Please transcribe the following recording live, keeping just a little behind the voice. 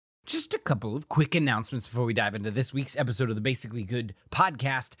Just a couple of quick announcements before we dive into this week's episode of the Basically Good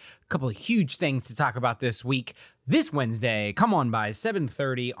podcast. A couple of huge things to talk about this week. This Wednesday, come on by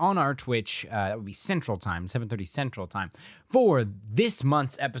 7:30 on our Twitch. That would be Central Time, 7:30 Central Time. For this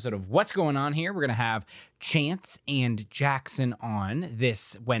month's episode of What's Going On Here, we're going to have Chance and Jackson on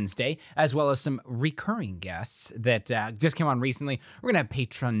this Wednesday, as well as some recurring guests that just came on recently. We're going to have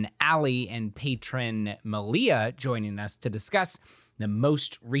patron Allie and patron Malia joining us to discuss the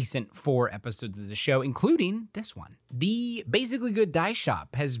most recent 4 episodes of the show, including this one. The Basically Good Dice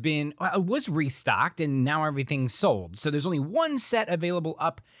Shop was restocked and now everything's sold. So there's only 1 set available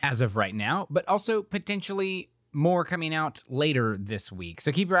up as of right now, but also potentially more coming out later this week.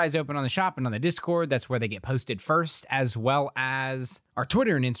 So keep your eyes open on the shop and on the Discord. That's where they get posted first, as well as our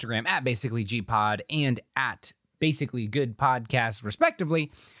Twitter and Instagram at BasicallyGPod and at Basically Good Podcast,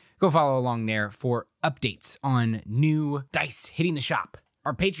 respectively. Go follow along there for updates on new dice hitting the shop.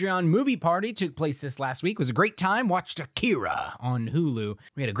 Our Patreon movie party took place this last week. It was a great time. Watched Akira on Hulu.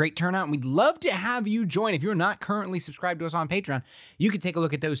 We had a great turnout, and we'd love to have you join. If you're not currently subscribed to us on Patreon, you can take a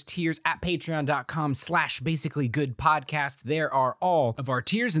look at those tiers at patreon.com/basicallygoodpodcast. There are all of our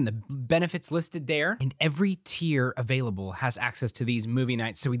tiers and the benefits listed there, and every tier available has access to these movie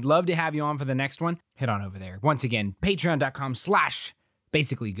nights. So we'd love to have you on for the next one. Head on over there. Once again,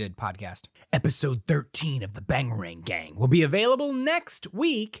 patreon.com/Basically Good Podcast. Episode 13 of the Bangarang Gang will be available next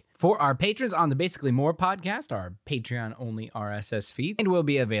week for our patrons on the Basically More podcast, our Patreon-only RSS feed, and will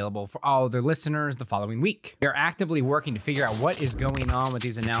be available for all other listeners the following week. We are actively working to figure out what is going on with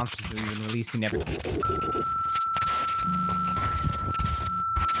these announcements that we've been releasing every week.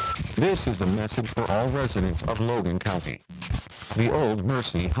 This is a message for all residents of Logan County. The Old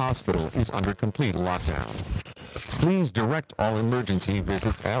Mercy Hospital is under complete lockdown. Please direct all emergency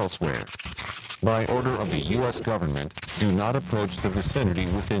visits elsewhere. By order of the U.S. government, do not approach the vicinity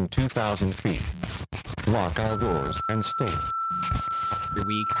within 2,000 feet. Lock all doors and stay. Every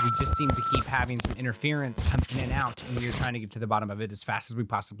week, we just seem to keep having some interference come in and out, and we are trying to get to the bottom of it as fast as we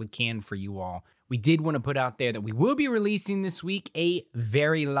possibly can for you all. We did want to put out there that we will be releasing this week a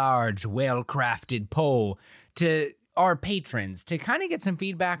very large, well-crafted poll to our patrons to kind of get some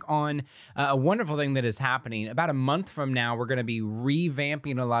feedback on a wonderful thing that is happening. About a month from now, we're going to be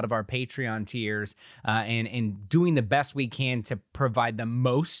revamping a lot of our Patreon tiers and doing the best we can to provide the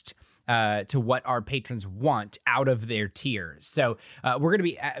most to what our patrons want out of their tiers. So we're going to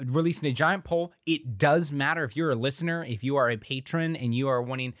be releasing a giant poll. It does matter if you're a listener, if you are a patron and you are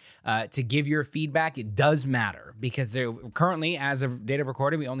wanting to give your feedback, it does matter because currently, as of date of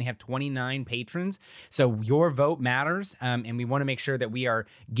recording, we only have 29 patrons. So your vote matters, and we want to make sure that we are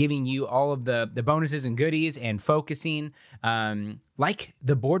giving you all of the bonuses and goodies and focusing, like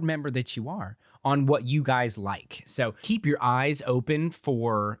the board member that you are, on what you guys like. So keep your eyes open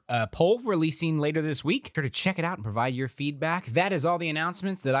for a poll releasing later this week. Be sure to check it out and provide your feedback. That is all the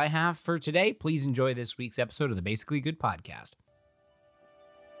announcements that I have for today. Please enjoy this week's episode of the Basically Good Podcast.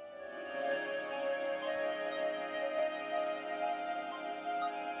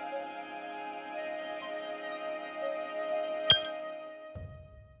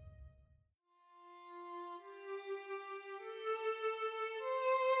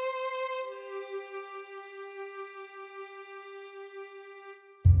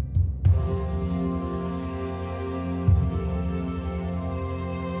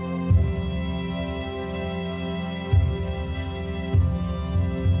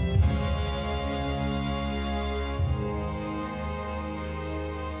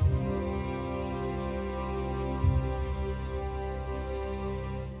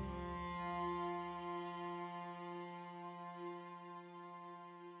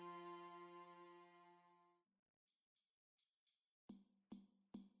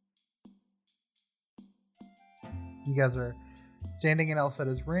 You guys are standing in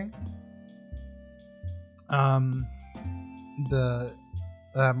Elsetta's ring. The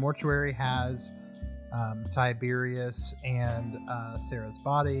mortuary has Tiberius and Sarah's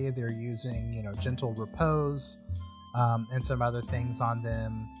body. They're using, gentle repose and some other things on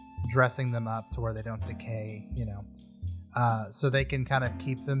them, dressing them up to where they don't decay, so they can kind of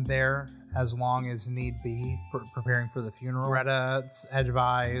keep them there as long as need be for preparing for the funeral. Reddit's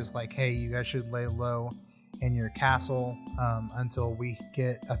advise, like, hey, you guys should lay low in your castle until we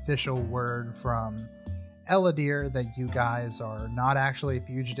get official word from Eladir that you guys are not actually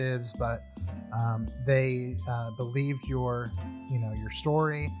fugitives, but they believed your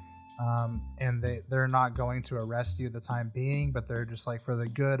story, and they're not going to arrest you at the time being, but they're just like, for the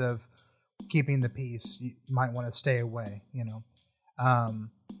good of keeping the peace, you might want to stay away.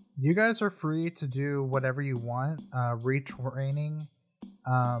 You guys are free to do whatever you want. Retraining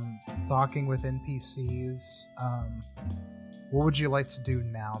talking with NPCs. What would you like to do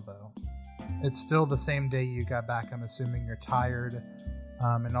now, though? It's still the same day you got back. I'm assuming you're tired,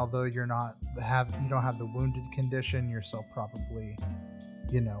 and although you don't have the wounded condition, you're still probably,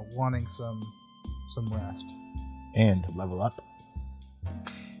 wanting some rest and level up.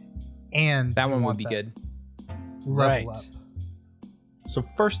 And that one would be good. Level up. So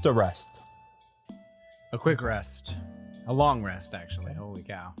first a rest. A quick rest. A long rest, actually. Holy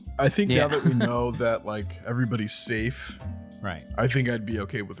cow. I think now that we know that everybody's safe, right? I think I'd be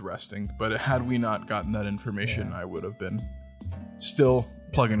okay with resting. But had we not gotten that information, I would have been still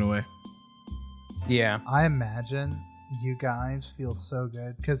plugging away. Yeah. I imagine you guys feel so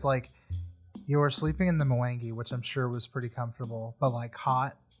good because you were sleeping in the Mwangi, which I'm sure was pretty comfortable, but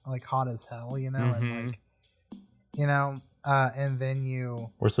hot as hell, Mm-hmm. And then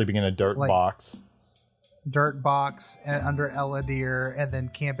we're sleeping in a dirt box under Eladir, and then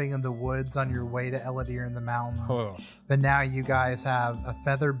camping in the woods on your way to Eladir in the mountains. Oh. But now you guys have a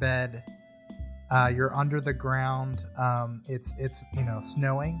feather bed. You're under the ground. It's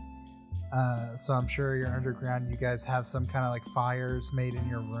snowing. So I'm sure you're underground. You guys have some kind of fires made in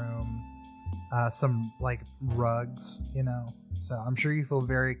your room. Some rugs, So I'm sure you feel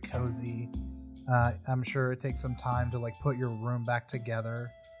very cozy. I'm sure it takes some time to put your room back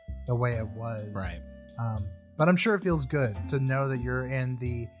together the way it was. Right. But I'm sure it feels good to know that you're in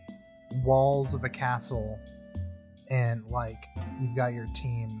the walls of a castle and you've got your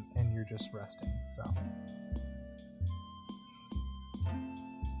team and you're just resting. So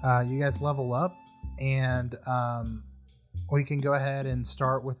you guys level up, and we can go ahead and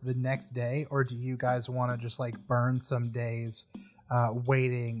start with the next day, or do you guys want to just burn some days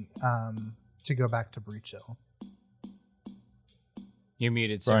waiting to go back to Breach Hill? You're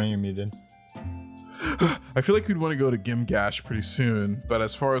muted, sir. Brian, you're muted. I feel like we'd want to go to Gimgash pretty soon, but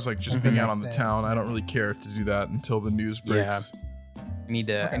as far as just being out on the town, I don't really care to do that until the news breaks. I need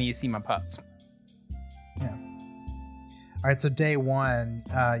to see my pups. Yeah. All right, so day one,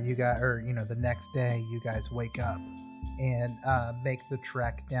 the next day, you guys wake up and make the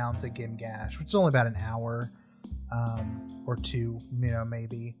trek down to Gimgash, which is only about an hour or two,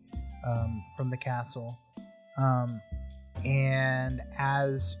 maybe, from the castle. And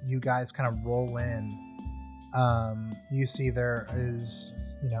as you guys kind of roll in, you see there is,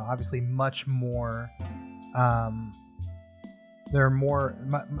 obviously much more. There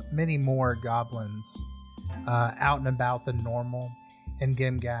are many more goblins out and about than normal. In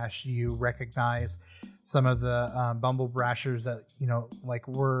Gimgash, you recognize some of the Bumble Brashers that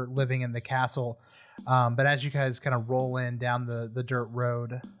were living in the castle. But as you guys kind of roll in down the dirt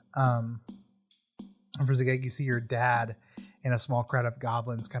road, you see your dad and a small crowd of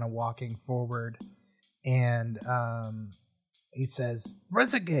goblins kind of walking forward, and he says,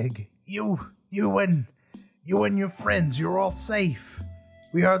 "Rezagig, you and your friends, you're all safe.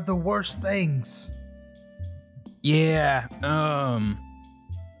 We heard the worst things." Yeah,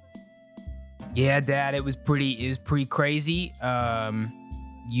 Dad, it was pretty crazy.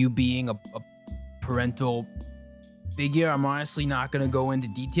 You being a parental figure, I'm honestly not gonna go into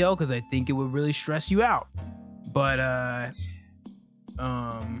detail because I think it would really stress you out. But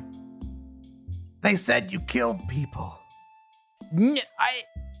they said you killed people.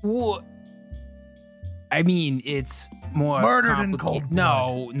 I mean, it's more murdered in cold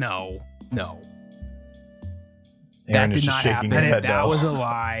blood. No. Aaron That did not happen. That was a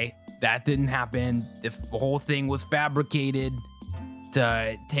lie. That didn't happen. The whole thing was fabricated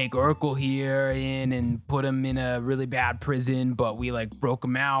to take Urkel here in and put him in a really bad prison, but we broke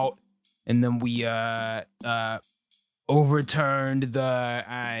him out, and then we overturned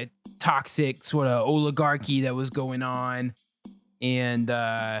the toxic sort of oligarchy that was going on, and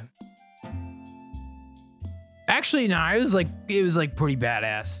actually no, it was pretty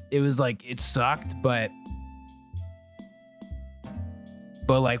badass. It was it sucked, but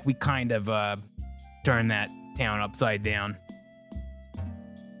we kind of turned that town upside down.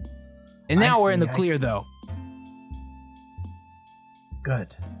 And now we're in the clear, though.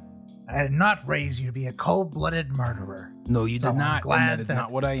 Good. I did not raise you to be a cold-blooded murderer. No, you did not. I'm glad that is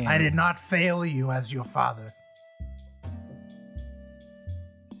not what I am. I did not fail you as your father.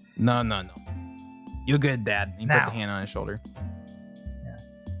 No. You're good, Dad. He puts a hand on his shoulder. Yeah.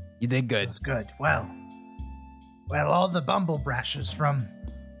 You did good. That's good. Well, all the Bumble Brashers from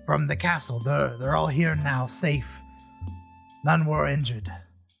the castle, they're all here now, safe. None were injured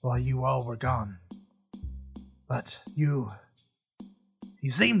while you all were gone. But you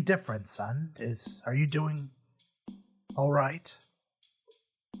seem different, son. Are you doing all right?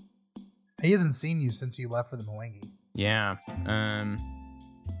 He hasn't seen you since you left for the Mwangi. Yeah.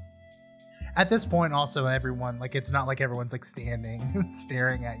 at this point, also everyone like it's not like everyone's like standing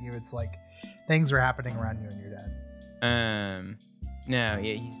staring at you. It's like things are happening around you and your dad. No,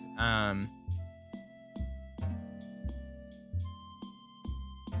 yeah, he's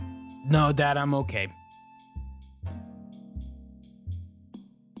No, Dad, I'm okay.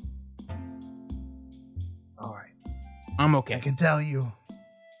 All right. I'm okay. I can tell you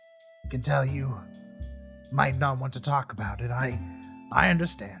might not want to talk about it. I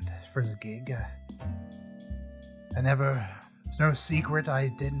understand for the gig. It's no secret I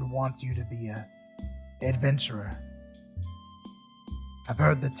didn't want you to be a adventurer. I've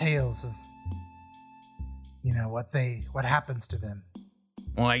heard the tales of, what happens to them.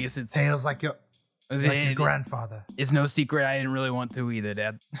 Well, I guess it's Tales like your grandfather. It's no secret I didn't really want to either,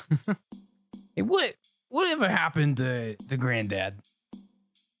 Dad. Hey, whatever happened to Granddad?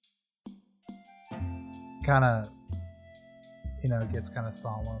 Kind of, gets kind of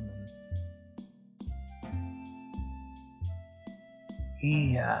solemn, and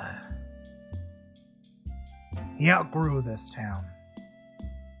he outgrew this town.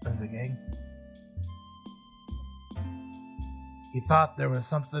 Was it gang? He thought there was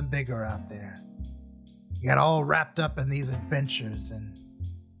something bigger out there. He got all wrapped up in these adventures and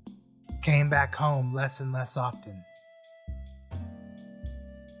came back home less and less often.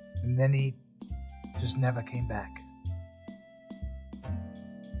 And then he just never came back.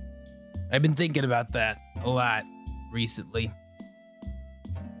 I've been thinking about that a lot recently.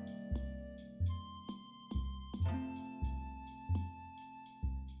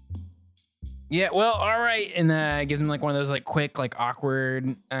 Yeah, well, all right, and gives him like one of those like quick, like awkward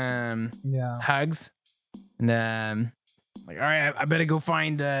hugs, and like, all right, I better go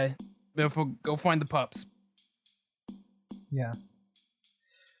find the pups. Yeah.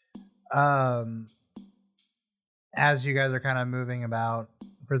 As you guys are kind of moving about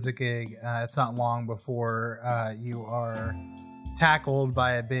for the gig, it's not long before you are tackled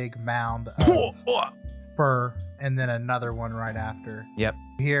by a big mound of fur, and then another one right after. Yep.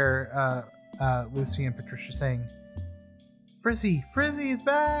 You hear Lucy and Patricia saying, Frizzy is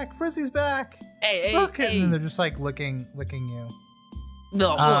back! Frizzy's back! Hey, look! Hey. And they're just like licking you.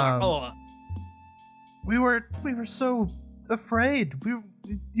 No, We were so afraid.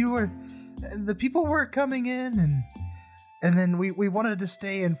 The people weren't coming in, and then we wanted to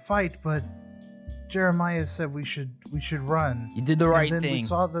stay and fight, but Jeremiah said we should run. You did the right and then thing. We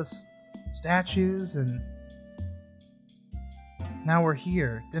saw the statues, and now we're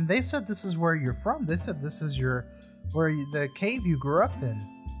here. And they said this is where you're from. They said this is the cave you grew up in.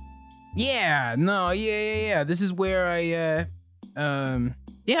 Yeah, no, yeah. This is where I, I'm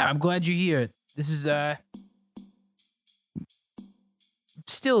glad you're here. This is,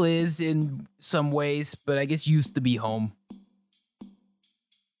 still is in some ways, but I guess used to be home.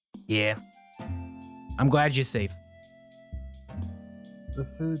 Yeah. I'm glad you're safe. The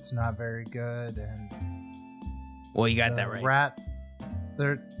food's not very good, and well, you got that right.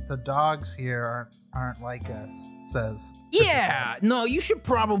 The dogs here aren't like us, says. Yeah, no, you should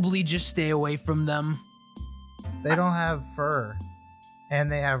probably just stay away from them. They don't have fur,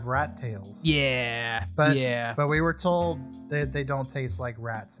 and they have rat tails. Yeah, but we were told they don't taste like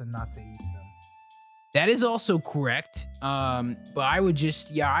rats and not to eat them. That is also correct. But I would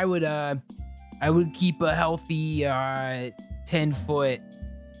just, I would keep a healthy 10-foot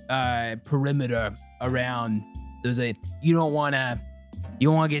perimeter around those. You don't want to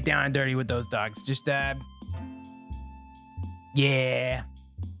get down and dirty with those dogs. Just yeah.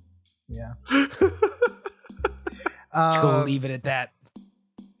 Just go leave it at that.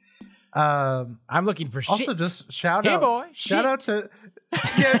 I'm looking for shit. Also, just shout hey out. Boy, shout out to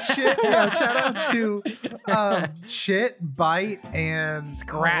shit. Yeah, shout out to shit, bite, and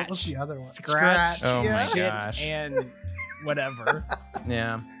scratch. What was the other one? Scratch. Oh yeah. my Shit gosh. and whatever.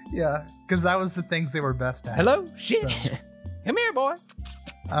 Yeah. Yeah, because that was the things they were best at. Hello, shit. So, Come here, boy.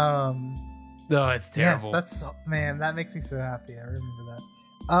 Oh, it's terrible. Yes, man, that makes me so happy. I remember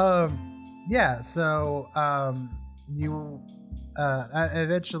that. Yeah. So, you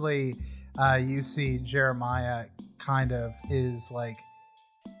eventually you see Jeremiah kind of is like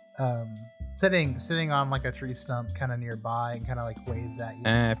sitting on like a tree stump kind of nearby and kind of like waves at you.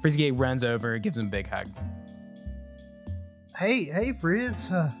 Frisgate runs over, gives him a big hug. Hey,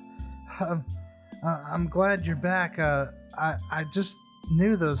 Frizz. I'm glad you're back. I just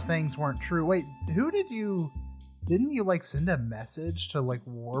knew those things weren't true. Wait, didn't you like send a message to like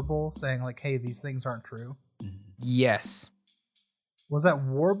Warble saying like, hey, these things aren't true? Yes. Was that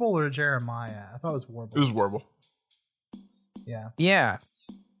Warble or Jeremiah? I thought it was Warble. It was Warble. Yeah. Yeah.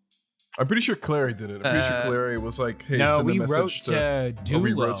 I'm pretty sure Clary did it. I'm pretty sure Clary was like, hey, No, send a we message wrote to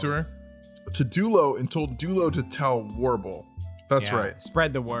we wrote Dulo. to her? to Dulo and told Dulo to tell Warble. That's right.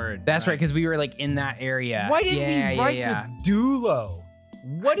 Spread the word. That's right, because we were like in that area. Why did we write to Dulo?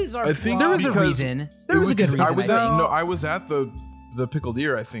 What is our? I think There was a because reason. There was a good reason. I was at the pickled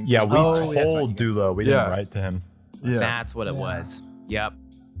ear. I think. Yeah, we Oh, that's told right, you guys- Dulo. We didn't write to him. Yeah. That's what it was. Yep.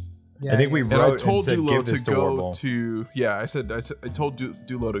 Yeah, I think we yeah. And I wrote told and said, Dulo give this to go Warble. to. Yeah, I told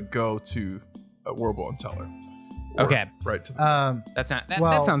Dulo to go to Warble and tell her. Or Okay. Right to them.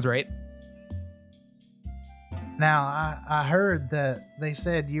 That sounds right. Now I heard that they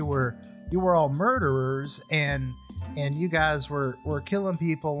said you were all murderers and you guys were killing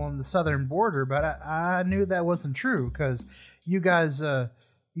people on the southern border, but I knew that wasn't true because you guys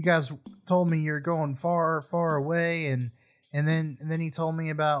told me you're going far away and then he told me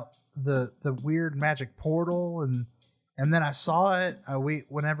about the weird magic portal and then I saw it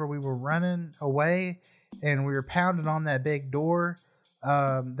whenever we were running away and we were pounding on that big door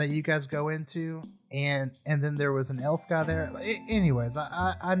that you guys go into and then there was an elf guy there. Anyways,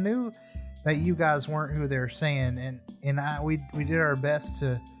 I knew that you guys weren't who they're saying and we did our best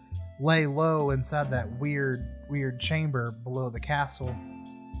to lay low inside that weird chamber below the castle.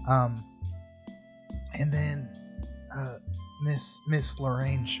 And then Miss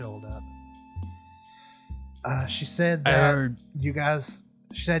Lorraine showed up. She said that you guys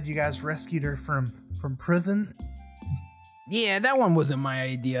rescued her from prison. Yeah, that one wasn't my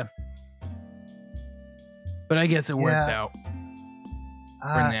idea. But I guess it worked out.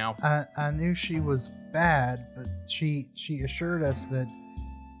 For now. I knew she was bad, but she assured us that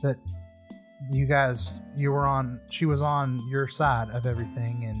she was on your side of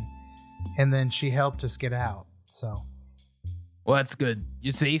everything and then she helped us get out. So Well, that's good.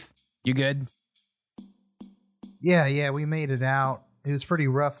 You safe? You good? yeah, we made it out. It was pretty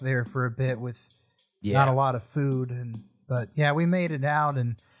rough there for a bit with not a lot of food but yeah, we made it out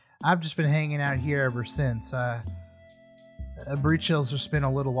and I've just been hanging out here ever since. Breach Hill's just been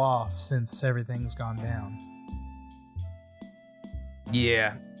a little off since everything's gone down.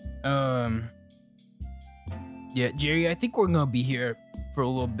 Yeah. Yeah, Jerry, I think we're gonna be here for a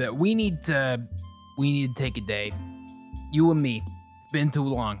little bit. We need to take a day. You and me. It's been too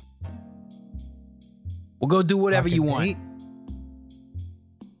long. We'll go do whatever Like a you want. date?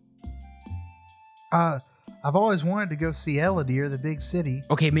 I've always wanted to go see Eladir, the big city.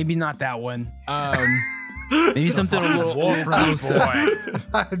 Okay, maybe not that one. Maybe something a little closer.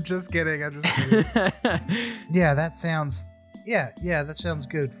 I'm just kidding. Yeah, that sounds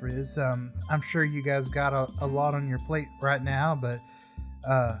good, Frizz. I'm sure you guys got a lot on your plate right now, but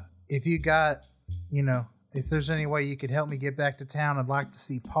if you got, if there's any way you could help me get back to town, I'd like to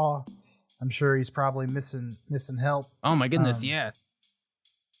see Paul. I'm sure he's probably missing help. Oh my goodness, yeah.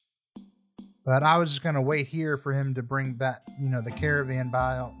 But I was just gonna wait here for him to bring back, the caravan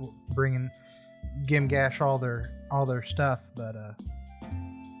by, bringing Gimgash all their stuff. But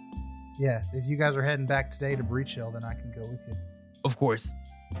yeah, if you guys are heading back today to Breach Hill, then I can go with you. Of course.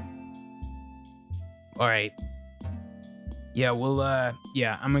 All right. Yeah, we'll I'm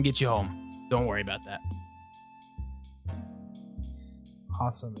gonna get you home. Don't worry about that.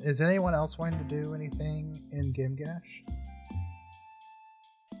 Awesome. Is anyone else wanting to do anything in Gimgash?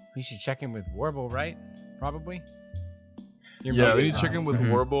 We should check in with Warble, right? Probably. We need to check in with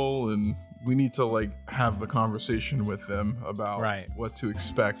Warble, and we need to have a conversation with them about what to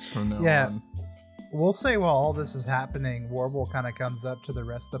expect from now on. We'll say while all this is happening, Warble kind of comes up to the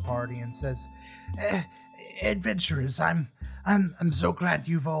rest of the party and says, "Adventurers, I'm so glad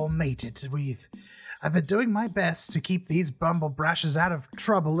you've all made it. I've been doing my best to keep these bumblebrashes out of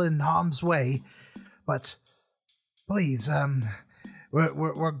trouble in harm's way, but please,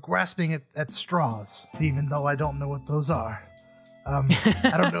 we're grasping at straws, even though I don't know what those are.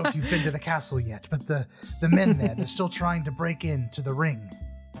 I don't know if you've been to the castle yet, but the men there, they're still trying to break into the ring."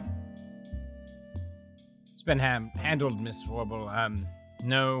 It's been handled, Miss Warble.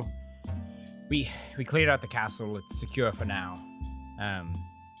 No, we cleared out the castle. It's secure for now.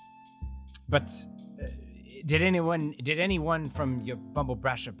 But did anyone from your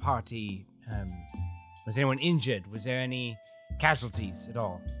Bumblebrasher party, was anyone injured? Was there any casualties at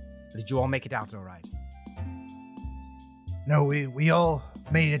all? Or did you all make it out all right? No, we all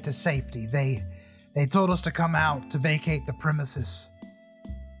made it to safety. They told us to come out to vacate the premises,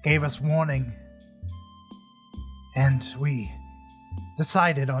 gave us warning, and we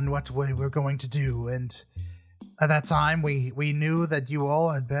decided on what we were going to do. And at that time, we knew that you all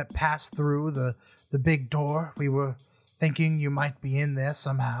had passed through the big door. We were thinking you might be in there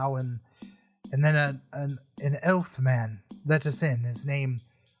somehow, and then an elf man let us in. His name,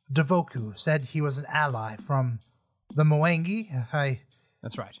 Devoku, said he was an ally from the Mwangi.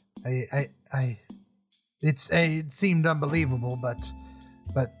 That's right. It seemed unbelievable, but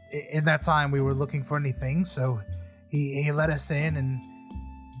in that time we were looking for anything, so he let us in and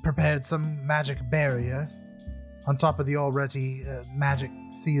prepared some magic barrier on top of the already magic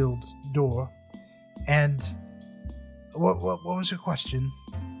sealed door. And what was your question?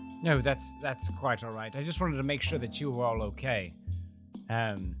 No, that's quite all right. I just wanted to make sure that you were all okay.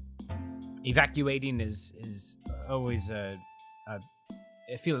 Evacuating is always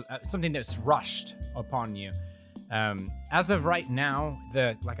something that's rushed upon you. As of right now,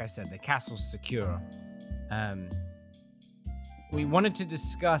 like I said, the castle's secure. We wanted to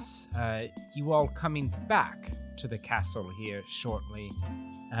discuss you all coming back to the castle here shortly,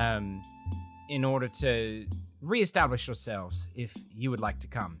 in order to reestablish yourselves if you would like to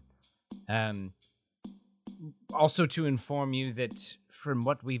come. Also to inform you that from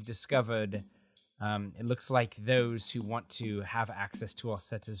what we've discovered, it looks like those who want to have access to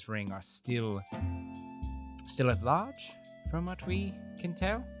Alceta's ring are still at large, from what we can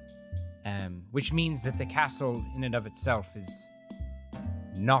tell. Which means that the castle in and of itself is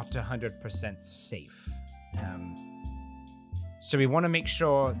not 100% safe. So we want to make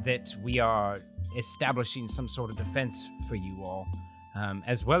sure that we are establishing some sort of defense for you all,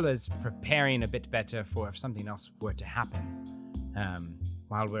 as well as preparing a bit better for if something else were to happen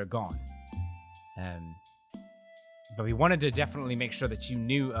while we're gone. But we wanted to definitely make sure that you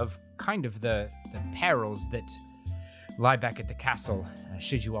knew of kind of the perils that lie back at the castle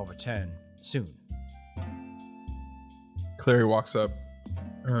should you all return soon. Clary walks up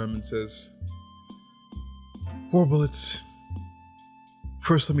and says, Warble,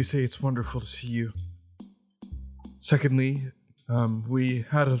 first let me say it's wonderful to see you. Secondly, we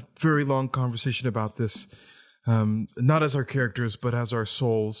had a very long conversation about this, not as our characters, but as our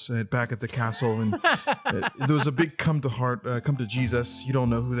souls back at the castle. And there was a big come to Jesus. You don't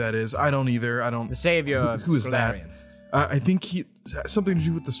know who that is. I don't either. The savior. Who is Valerian. that? I think he something to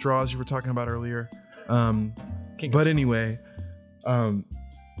do with the straws you were talking about earlier. But anyway,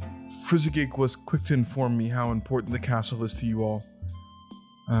 Frizzigig was quick to inform me how important the castle is to you all.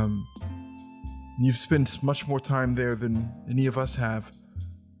 You've spent much more time there than any of us have.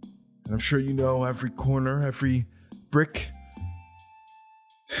 And I'm sure you know every corner, every brick.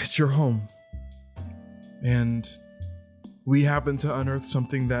 It's your home. And we happen to unearth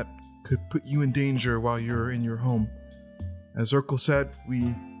something that could put you in danger while you're in your home. As Urkel said,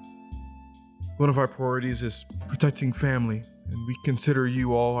 one of our priorities is protecting family, and we consider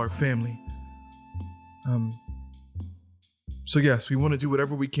you all our family. So yes, we want to do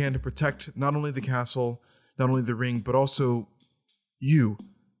whatever we can to protect not only the castle, not only the ring, but also you.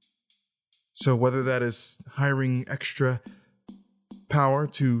 So whether that is hiring extra power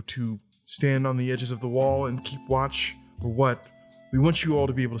to stand on the edges of the wall and keep watch, or what, we want you all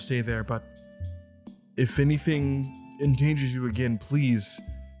to be able to stay there. But if anything endangers you again, please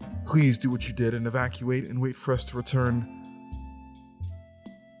do what you did and evacuate and wait for us to return.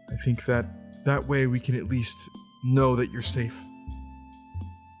 I think that way we can at least know that you're safe.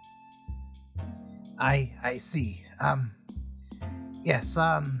 I see. Yes,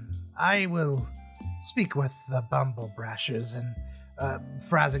 I will speak with the Bumblebrashers and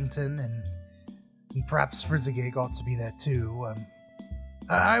Frazzington, and perhaps Frizzigig ought to be there too.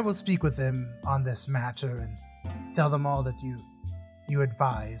 I will speak with them on this matter and tell them all that you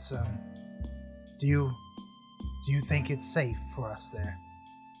advise. Do you think it's safe for us there?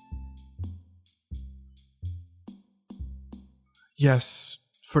 Yes,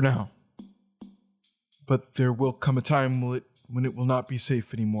 for now. But there will come a time when it will not be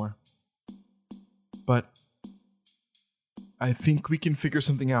safe anymore. But I think we can figure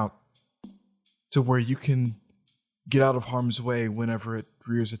something out to where you can get out of harm's way whenever it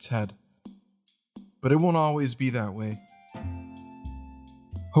rears its head. But it won't always be that way.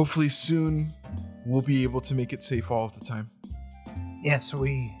 Hopefully soon we'll be able to make it safe all of the time. Yes,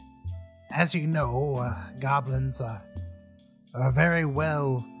 as you know, goblins are very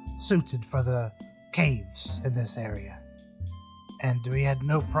well suited for the caves in this area. And we had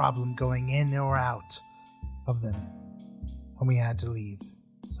no problem going in or out of them when we had to leave.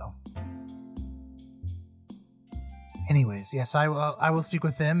 So, anyways, yes, I will speak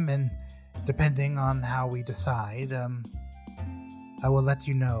with them, and depending on how we decide, I will let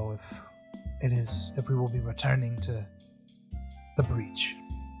you know if we will be returning to the breach.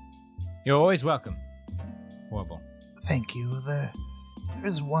 You're always welcome, Warble. Thank you. There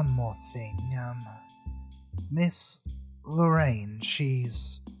is one more thing. Miss Lorraine,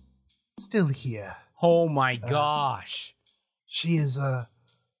 she's still here. Oh my gosh. She is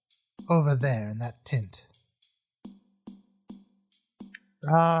over there in that tent.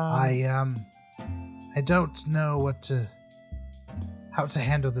 I don't know how to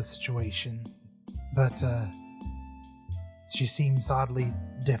handle the situation, but she seems oddly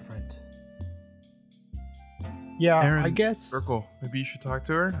different. Yeah, Aaron, I guess. Urkel, maybe you should talk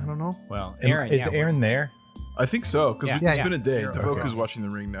to her. I don't know. Well, Is Aaron there? I think so, because Yeah. it's been a day. Sure, Devoka's okay. watching the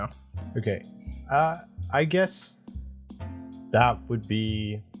ring now. Okay. I guess that would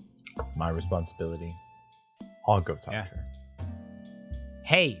be my responsibility. I'll go talk Yeah. to her.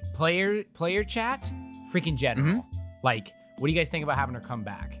 Hey, player chat, freaking general. Like, what do you guys think about having her come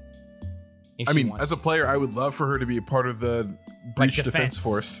back? If I she mean, wants as a to? player, I would love for her to be a part of the breach defense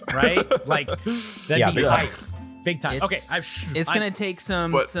force. right? Like, that'd Yeah, be big hype. Big time. It's- Okay, It's gonna take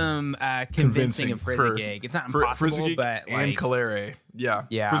some But convincing of Frizzigig. It's not for impossible, Frizzigig but and like, Kalere. Yeah.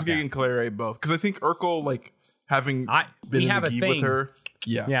 Frizzigig okay. and Kalere both. Because I think Urkel, like, having been we in have the a Give thing. with her.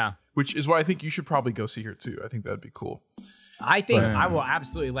 Yeah. Yeah. Which is why I think you should probably go see her too. I think that'd be cool. I think Right. I will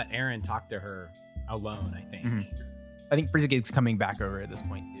absolutely let Aaron talk to her alone. I think. I think Frizzigig's coming back over at this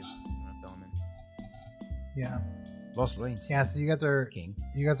point too. I'm gonna fill him in. Yeah. Los Luis. Yeah, so you guys are King.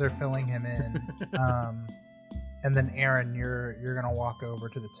 filling him in. And then Aaron, you're gonna walk over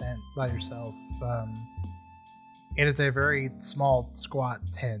to the tent by yourself. And it's a very small, squat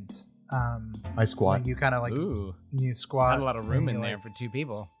tent. I squat. You kind of like Ooh, you squat. not a lot of room and in you, there for two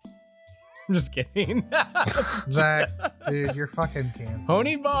people. I'm just kidding. Zach, dude, you're fucking canceled.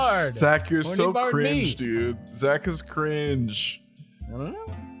 Pony Bard. Zach, you're Horny so Bard cringe, me. dude. Zach is cringe. I don't know.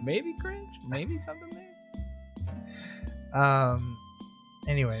 Maybe cringe. Maybe something there.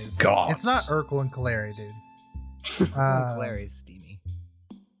 Anyways, Gods. it's not Urkel and Kalari, dude. Hilarious, steamy.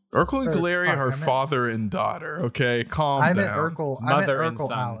 Urkel and Or- Kalari fuck, are I meant- father and daughter. Okay, calm I down. meant Urkel. Mother I and meant Urkel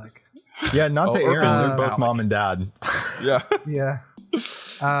son. Alec. Yeah, not to Oh, Aaron. Urkel They're and both Alec. mom and dad. Yeah, Yeah.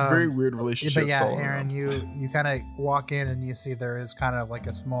 very weird relationship. But yeah, all Aaron, around. you kind of walk in and you see there is kind of like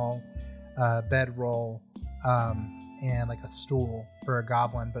a small bedroll and like a stool for a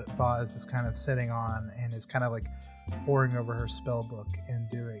goblin, but Vaz is kind of sitting on and is kind of like poring over her spell book and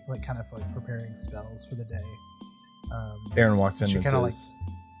doing like kind of like preparing spells for the day. Aaron walks in She and kinda says,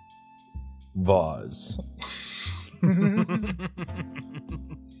 "Vaz."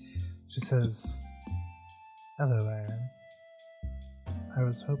 She says, "Hello, Aaron. I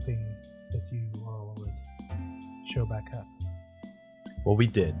was hoping that you all would show back up." Well, we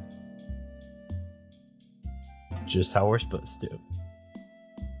did. Just how we're supposed to.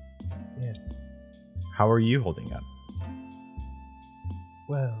 Yes. How are you holding up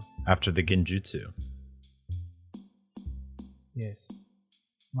Well, after the genjutsu? yes.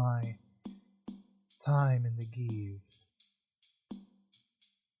 My time in the give.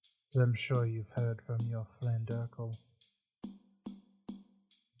 As I'm sure you've heard from your friend Urkel.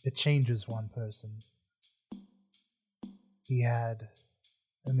 It changes one person. He had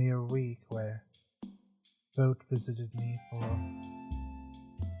a mere week where Boat visited me for.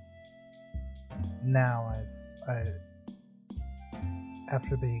 Now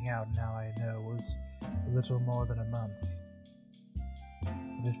after being out, now I know was a little more than a month.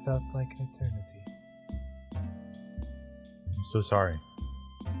 But it felt like an eternity. I'm so sorry.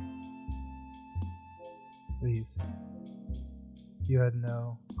 Please. You had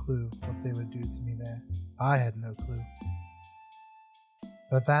no clue what they would do to me there. I had no clue.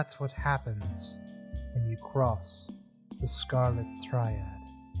 But that's what happens when you cross the Scarlet Triad.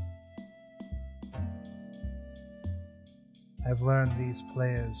 I've learned these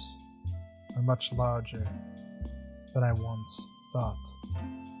players are much larger than I once thought.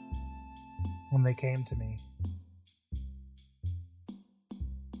 When they came to me,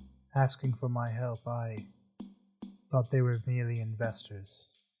 asking for my help, I thought they were merely investors.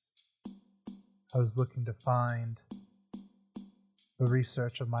 I was looking to find the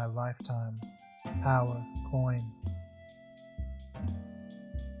research of my lifetime, power, coin.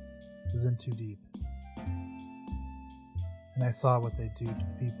 It was in too deep. And I saw what they do to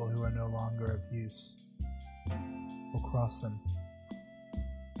people who are no longer of use. We'll cross them.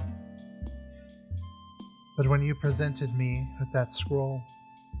 But when you presented me with that scroll,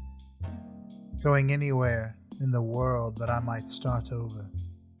 going anywhere in the world that I might start over,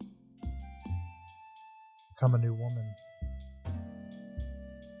 become a new woman,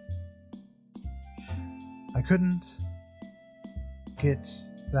 I couldn't get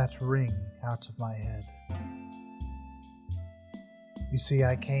that ring out of my head. You see,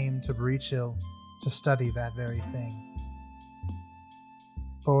 I came to Breach Hill to study that very thing.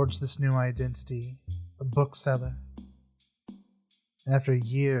 Forge this new identity, a bookseller. And after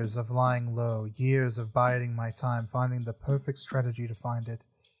years of lying low, years of biding my time, finding the perfect strategy to find it,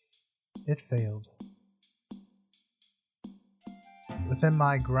 it failed. Within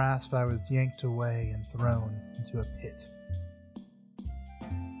my grasp, I was yanked away and thrown into a pit.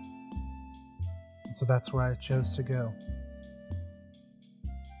 And so that's where I chose to go.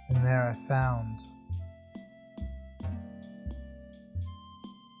 And there I found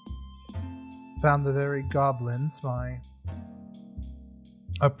the very goblins my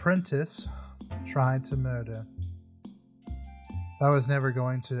apprentice tried to murder. I was never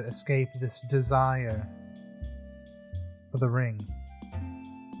going to escape this desire for the ring.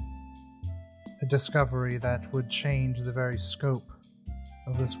 A discovery that would change the very scope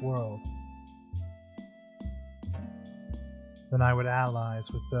of this world. Then I would allies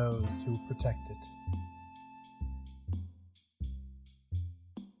with those who protect it.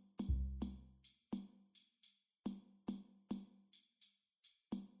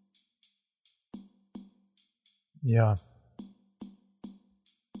 Yeah.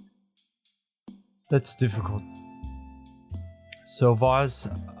 That's difficult. So, Vaz,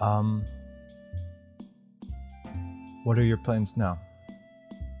 what are your plans now?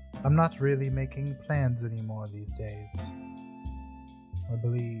 I'm not really making plans anymore these days. I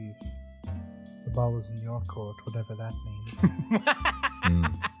believe the ball is in your court, whatever that means.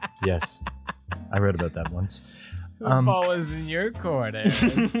 Yes. I read about that once. The ball is in your court,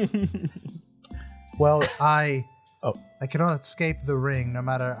 Aaron. Well, I cannot escape the ring. No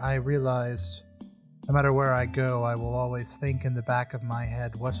matter where I go, I will always think in the back of my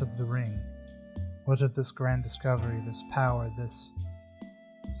head, what of the ring? What of this grand discovery, this power, this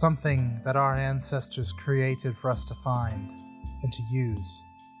something that our ancestors created for us to find and to use?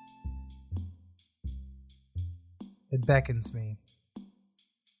 It beckons me.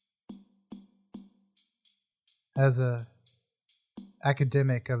 As a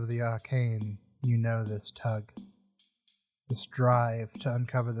academic of the arcane, you know this tug, this drive to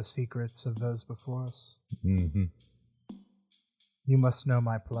uncover the secrets of those before us. Mm-hmm. You must know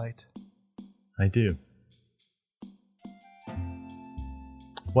my plight. I do.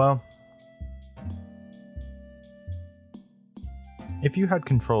 Well, if you had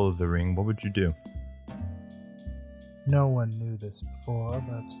control of the ring, what would you do? No one knew this before,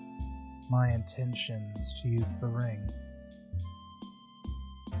 but my intentions to use the ring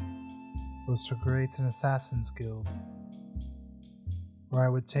was to create an assassin's guild where I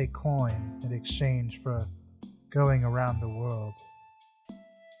would take coin in exchange for going around the world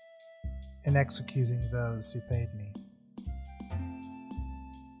and executing those who paid me.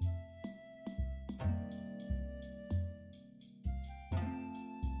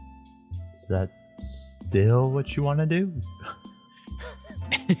 Is that still what you want to do?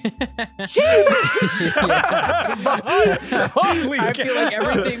 I feel like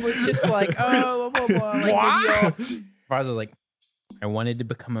everything was just like, oh, blah, blah, blah. Like, Vaz was like, I wanted to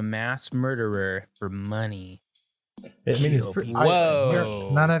become a mass murderer for money. I mean, it's Whoa.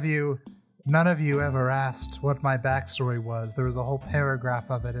 None of you ever asked what my backstory was. There was a whole paragraph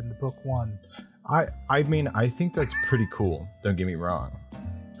of it in the book 1. I mean, I think that's pretty cool. Don't get me wrong.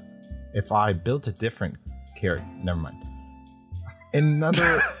 If I built a different character, never mind.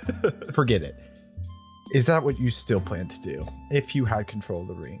 Forget it. Is that what you still plan to do if you had control of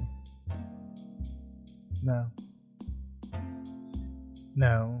the ring?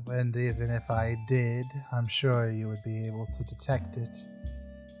 No, and even if I did, I'm sure you would be able to detect it.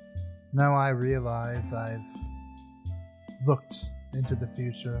 Now I realize I've looked into the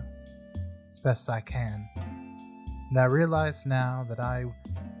future as best I can. And I realize now that I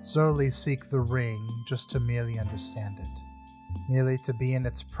solely seek the ring just to merely understand it. Merely to be in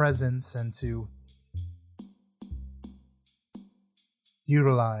its presence and to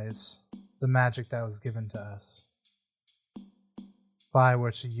utilize the magic that was given to us. If I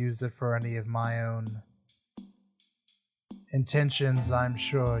were to use it for any of my own intentions, I'm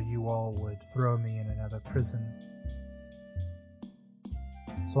sure you all would throw me in another prison.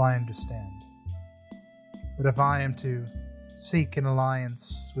 So I understand. But if I am to seek an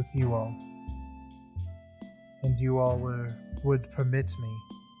alliance with you all, and you all would permit me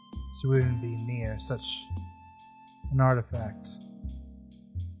to even be near such an artifact,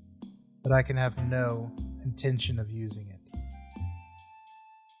 that I can have no intention of using it.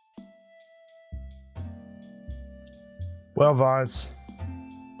 Well, Vaz,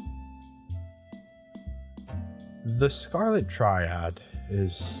 the Scarlet Triad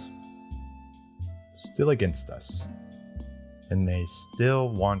is still against us, and they still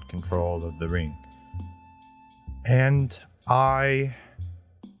want control of the ring. And I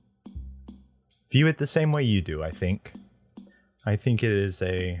view it the same way you do, I think. I think it is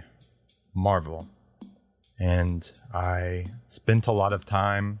a marvel. And I spent a lot of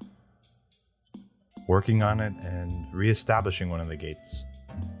time working on it and reestablishing one of the gates.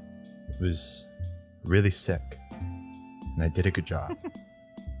 It was really sick, and I did a good job.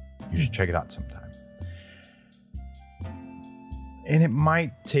 You should check it out sometime. And it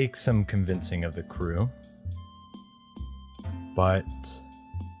might take some convincing of the crew, but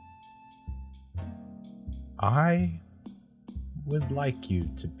I would like you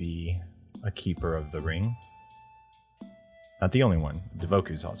to be a keeper of the ring. Not the only one.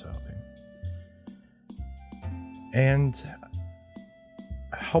 Devoku's also helping. And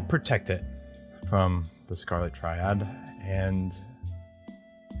help protect it from the Scarlet Triad. And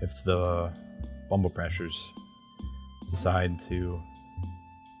if the Bumble Pressures decide to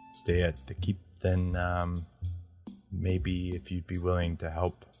stay at the keep, then maybe if you'd be willing to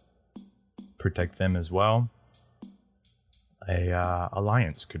help protect them as well, a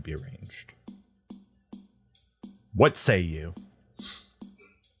alliance could be arranged. What say you?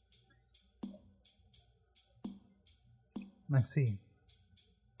 I see.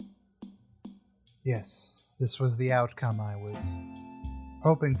 Yes, this was the outcome I was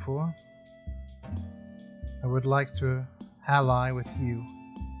hoping for. I would like to ally with you.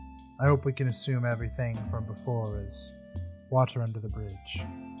 I hope we can assume everything from before is water under the bridge.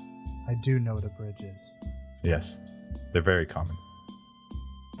 I do know what a bridge is. Yes, they're very common.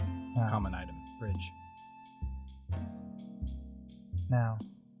 Common item, bridge. Now,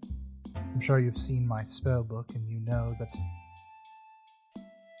 I'm sure you've seen my spell book and you know that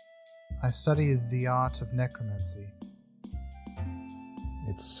I study the art of necromancy.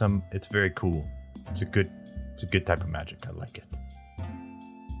 It's very cool. It's a good type of magic. I like it.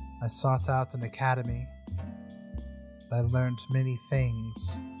 I sought out an academy. I learned many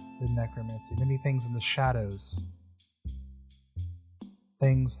things in necromancy, many things in the shadows.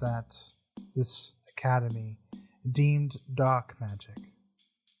 Things that this academy deemed dark magic.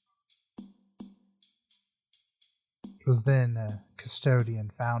 It was then a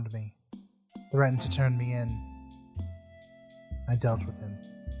custodian found me, threatened to turn me in. I dealt with him.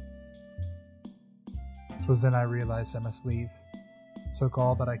 It was then I realized I must leave. Took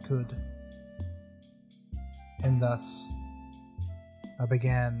all that I could. And thus, I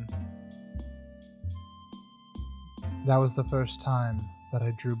began. That was the first time that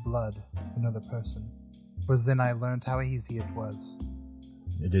I drew blood from another person. It was then I learned how easy it was.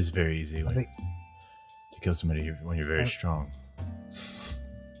 It is very easy to kill somebody when you're very strong.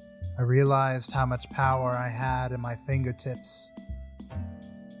 I realized how much power I had in my fingertips.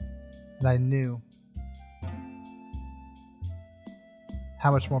 And I knew how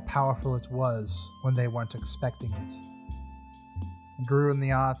much more powerful it was when they weren't expecting it. I grew in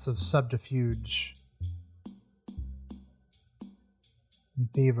the arts of subterfuge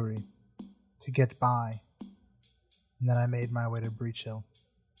and thievery to get by, and then I made my way to Breach Hill.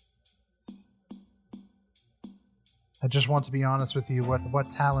 I just want to be honest with you what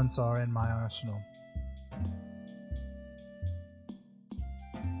talents are in my arsenal.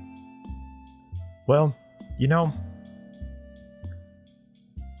 Well,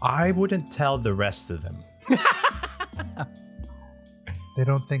 I wouldn't tell the rest of them. They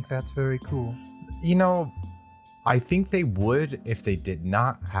don't think that's very cool. I think they would if they did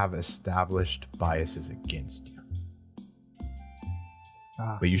not have established biases against you.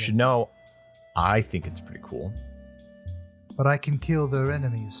 But you should know, I think it's pretty cool. But I can kill their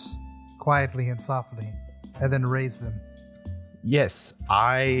enemies quietly and softly, and then raise them. Yes,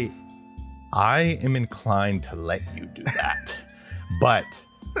 I am inclined to let you do that. But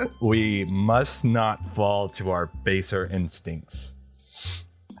we must not fall to our baser instincts.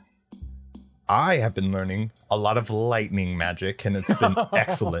 I have been learning a lot of lightning magic, and it's been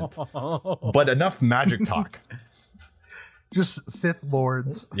excellent. But enough magic talk. Just Sith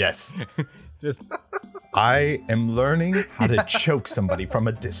Lords. Yes. I am learning how to choke somebody from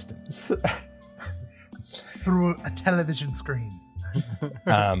a distance. Through a television screen.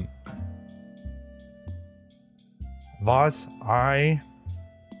 Voz, I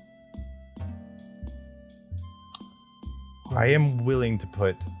am willing to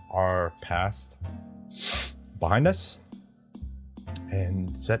put our past behind us and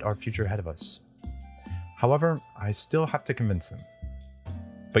set our future ahead of us. However, I still have to convince them.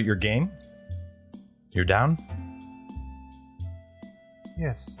 But you're game? You're down?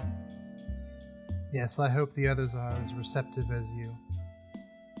 Yes. Yes, I hope the others are as receptive as you.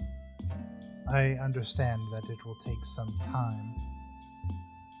 I understand that it will take some time.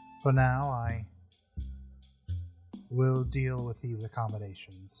 For now, I will deal with these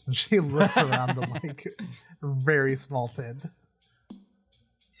accommodations. She looks around the very small tent.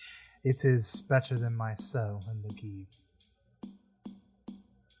 It is better than my cell in the Give.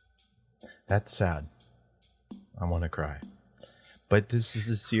 That's sad. I want to cry. But this is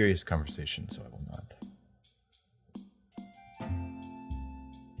a serious conversation, so I will not.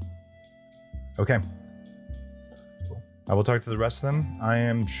 Okay. I will talk to the rest of them. I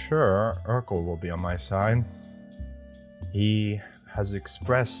am sure Urkel will be on my side. He has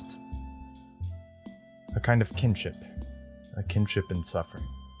expressed a kind of kinship in suffering.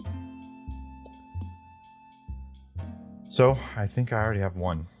 So, I think I already have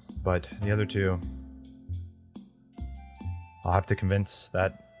one, but the other two, I'll have to convince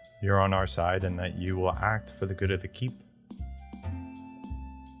that you're on our side and that you will act for the good of the keep.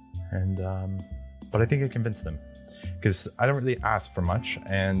 And, but I think I convinced them because I don't really ask for much,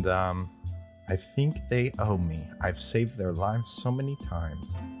 and I think they owe me. I've saved their lives so many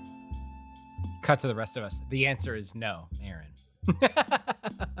times. Cut to the rest of us. The answer is no, Aaron.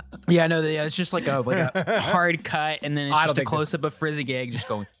 Yeah, no, it's just like a hard cut, and then it's I don't just a think close up of Frizzigag just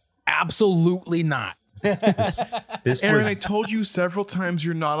going, absolutely not. This Aaron, was, I told you several times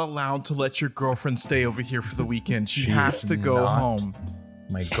you're not allowed to let your girlfriend stay over here for the weekend. She has She's to go not. home.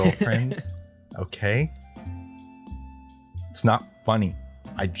 my girlfriend, okay? It's not funny.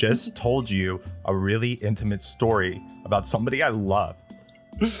 I just told you a really intimate story about somebody I love.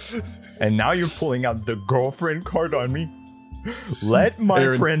 And now you're pulling out the girlfriend card on me. Let my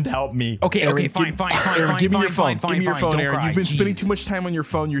Aaron. friend help me. Okay, Aaron, fine. Aaron, give me your phone. Give me your phone, Don't Aaron. cry. You've been spending too Jeez. much time on your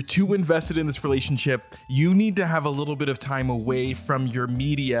phone. You're too invested in this relationship. You need to have a little bit of time away from your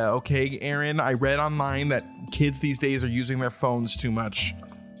media, okay, Aaron? I read online that kids these days are using their phones too much.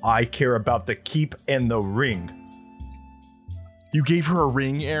 I care about the keep and the ring. You gave her a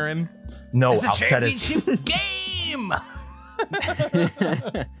ring, Aaron? No, It's a I'll set it. championship game.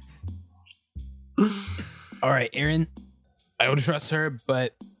 All right, Aaron, I don't trust her,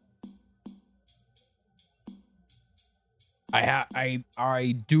 but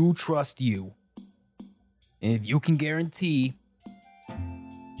I do trust you. And if you can guarantee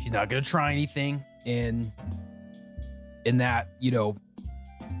she's not gonna try anything, and in that,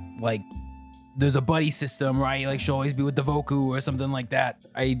 like there's a buddy system, right? Like she'll always be with the Voku or something like that.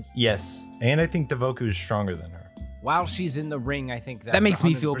 Yes, and I think Devoku is stronger than her. While she's in the ring, I think that makes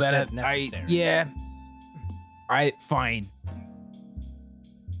me feel 100% better. necessary. Yeah. All right, fine.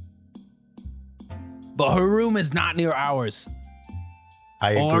 But her room is not near ours.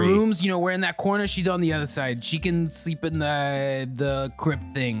 I All our agree. rooms, we're in that corner. She's on the other side. She can sleep in the crypt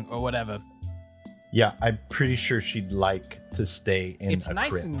thing or whatever. Yeah, I'm pretty sure she'd like to stay in It's a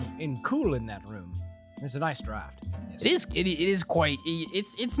nice crypt. and cool in that room. There's a nice draft. It is quite.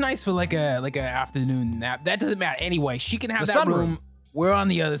 It's nice for like a afternoon nap. That doesn't matter anyway. She can have The that sunroom. room. We're on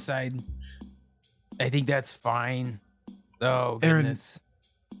the other side. I think that's fine. Oh Aaron. goodness.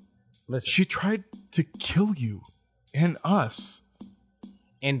 Listen, She tried to kill you and us.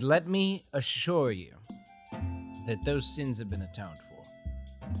 and let me assure you that those sins have been atoned for.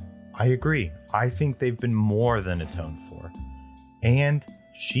 I agree. I think they've been more than atoned for. And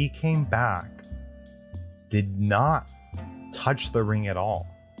she came back, did not touch the ring at all,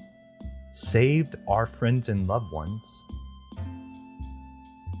 saved our friends and loved ones,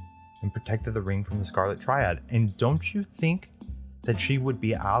 and protected the ring from the Scarlet Triad. And don't you think that she would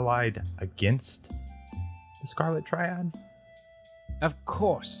be allied against the Scarlet Triad? Of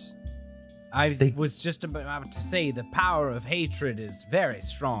course. I They- was just about to say the power of hatred is very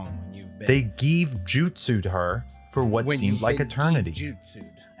strong when you've been They gave jutsu to her for what when seemed you've like been eternity. jutsu'd.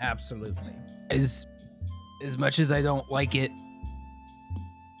 Absolutely. As much as I don't like it,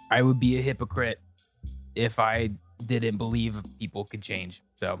 I would be a hypocrite if I didn't believe people could change.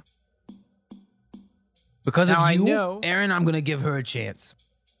 So because Now, of I you, know- Aaron, I'm gonna give her a chance.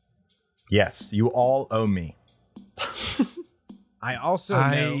 Yes, you all owe me. I also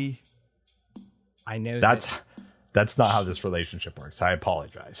know I know That's not how this relationship works. I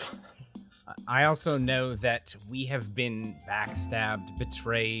apologize. I also know that we have been backstabbed,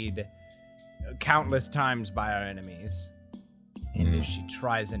 betrayed countless times by our enemies. And if she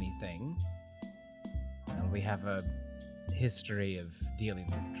tries anything, well, we have a history of dealing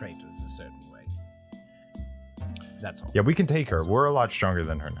with traitors a certain way. That's all. Yeah, we can take her. We're a lot stronger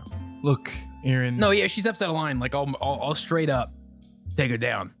than her now. Look, Aaron. No, yeah, she's upside of line. Like I'll straight up take her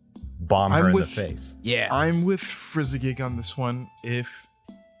down. Bomb her I'm in with- the face. Yeah. I'm with Frizzigig on this one.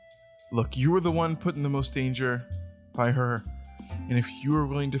 Look, you were the one put in the most danger by her, and if you are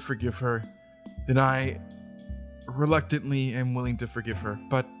willing to forgive her, then I reluctantly am willing to forgive her.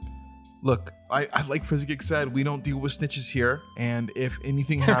 But look, I like Frizzigig said, we don't deal with snitches here, and if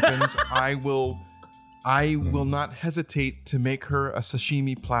anything happens, I will not hesitate to make her a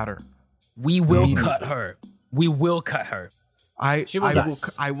sashimi platter. We will Immediately. cut her. We will cut her. She will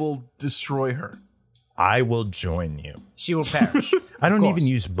I will destroy her. I will join you. She will perish. I don't course. even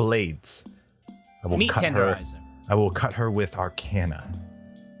use blades. I will Meat cut her. tenderizer. I will cut her with arcana.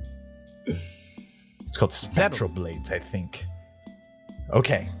 It's called spectral blades, I think.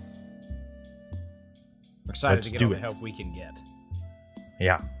 Okay. We're excited Let's to get do all the it. help we can get.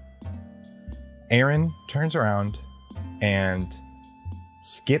 Yeah. Erin turns around and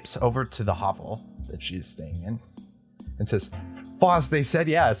skips over to the hovel that she's staying in and says, "Boss, they said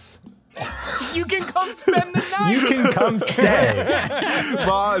yes. You can come spend the night. You can come stay."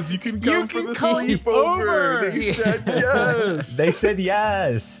 Boz, you can come for can the come sleepover. over. They said yes. They said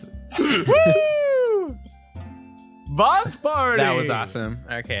yes. Woo! Boss party. That was awesome.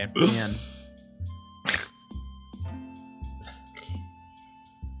 Okay, man.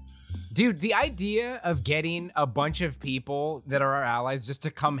 Dude, the idea of getting a bunch of people that are our allies just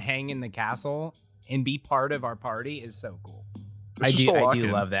to come hang in the castle and be part of our party is so cool. I just do a I do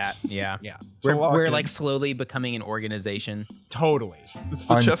lock-in. love that. Yeah. Yeah, a We're lock-in. like slowly becoming an organization. totally. It's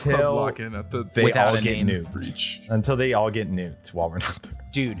the chess club Until lock-in at the They Without all a get name. nuked. breach. Until they all get nuked while we're not there.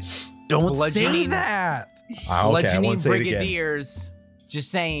 Dude, Don't Bludgeoning- say that. Okay, I bludgeoning won't say it again. brigadiers. Just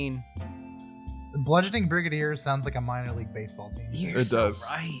saying. The Bludgeoning Brigadiers sounds like a minor league baseball team. You're It so does.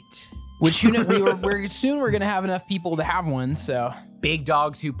 right. Which we're gonna have enough people to have one. So Big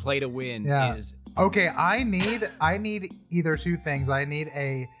dogs who play to win Yeah. is Okay, I need either two things. I need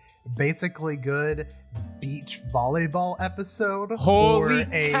a basically good beach volleyball episode, holy or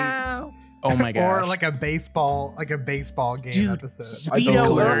a cow. oh my gosh. or like a baseball game Dude, episode. I Speedo don't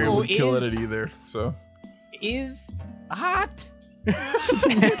think Larry Urkel would kill it is- at either. So is hot. Red I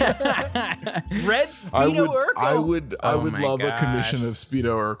Speedo would, Urkel. I would, I Oh would my love gosh. a commission of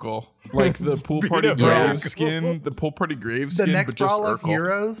Speedo Urkel, like the pool party Speedo grave Urkel. skin, the pool party grave The skin, next but just Brawl of Urkel.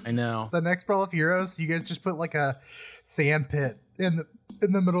 Heroes. I know. The next Brawl of Heroes. You guys just put like a sand pit in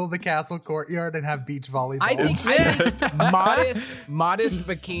the middle of the castle courtyard and have beach volleyball. I think modest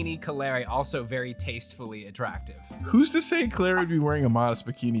bikini Kaleri also very tastefully attractive. Who's to say Clary would be wearing a modest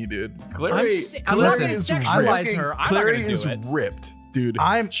bikini, dude? I'm Clary, just saying, I'm not Clary going to is sexualize ripped. her. I'm not Clary going to is do it. ripped, dude.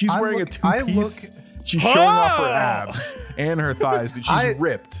 I'm wearing look- a I two-piece. She's showing off her Oh! abs and her thighs, dude. She's I-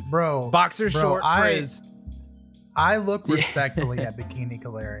 ripped. bro. Boxer short frizz. I look respectfully at Bikini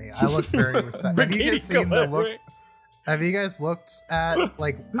Kaleri. I look very respectful. Have you guys Bikini seen the look? Kaleri. Have you guys looked at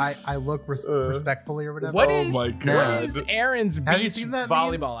like I look respectfully or whatever? What Oh is my God. what is Aaron's Have you beach seen that meme?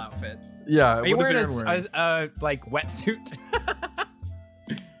 volleyball outfit? Yeah, Are you what is wearing Aaron wearing? a like wetsuit?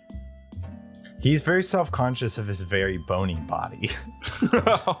 He's very self-conscious of his very bony body.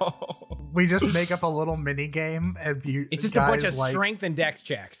 We just make up a little mini game and you It's just guys, a bunch of like, strength and dex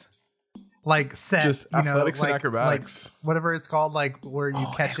checks. like set Just you know, athletics and like, acrobatics. like whatever it's called, like where you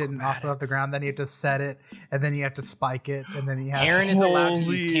Oh, catch it off the acrobatics. ground, then you have to set it, and then you have to spike it, and then you have Aaron is allowed to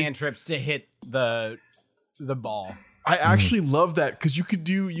use Holy- cantrips to hit the ball. I actually love that because you could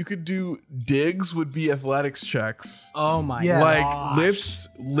do digs would be athletics checks. Oh my Yeah. Like gosh.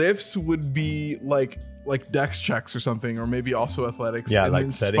 lifts would be like dex checks or something, or maybe also athletics. Yeah, and like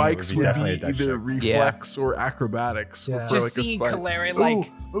then setting it spikes would be would definitely a be dex either check. reflex or acrobatics Yeah. for Just like a seeing spike. Kaleri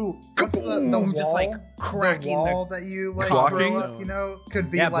like ooh, what's the just wall, like cracking the wall that you like Blocking? throw up, you know, could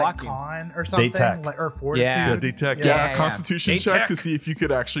be Yeah, like blocking. con or something, tech. like, or fortitude. Yeah. Yeah, detect. Yeah, Yeah, yeah. constitution They check tech. to see if you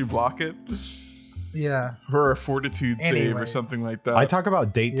could actually block it, Yeah. or a fortitude save or Anyways. something like that. I talk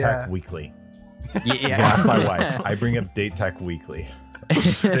about date Yeah. tech weekly. Yeah. You can ask my wife. I bring up date tech weekly.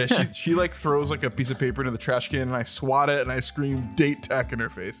 Yeah, she like throws like a piece of paper into the trash can, and I swat it, and I scream "date tech" in her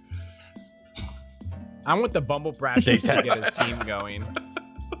face. I want the Bumble Brashers to get a team going.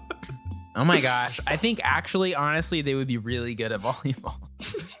 Oh my gosh. I think actually, honestly, they would be really good at volleyball.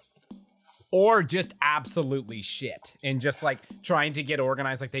 Or just absolutely shit and just like trying to get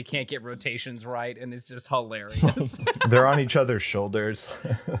organized, like they can't get rotations right, and it's just hilarious. They're on each other's shoulders.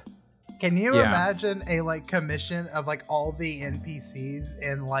 Can you Yeah. imagine a like commission of like all the NPCs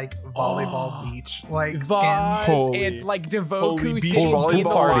in like volleyball beach like skins? Vaz Holy- and like Devoku holy beach sitting volleyball in the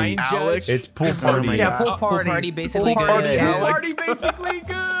party. line Alex. judge. It's pool Oh party. my Yeah, God. pool party. basically Pool good. party, Pool Alex. party basically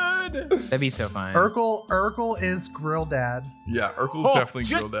good. That'd be so fun. Urkel is Grill Dad. Yeah, Urkel's Oh, definitely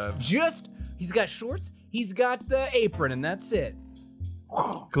just, girl dad. Just he's got shorts, he's got the apron, and that's it.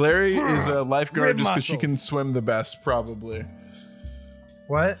 Clary is a lifeguard Rib just because she muscles. can swim the best, probably.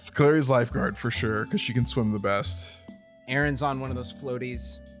 What? Clary's lifeguard for sure because she can swim the best. Aaron's on one of those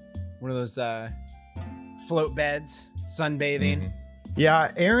floaties, one of those float beds, sunbathing.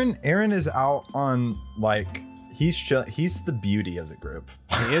 Yeah, Aaron is out on like he's the beauty of the group.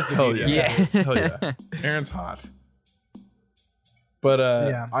 He is the Hell beauty. yeah. Yeah. Hell yeah. Aaron's hot. But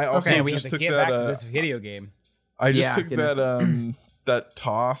Yeah. I also Okay, Man, we have just to took get that. back to this video game. I just Yeah, took goodness. that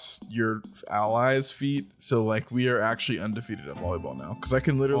toss your allies' feet, so like we are actually undefeated at volleyball now because I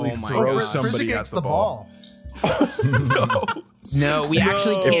can literally Oh my throw God. somebody Frizzy at gets the ball. No. No, we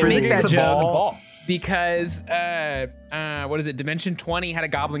actually No. can't If make Frizzy that gets the joke because what is it? Dimension 20 had a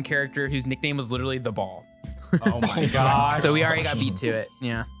goblin character whose nickname was literally the ball. Oh my god. So we already got beat to it.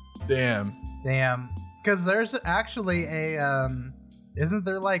 Yeah. Damn. Because there's actually a isn't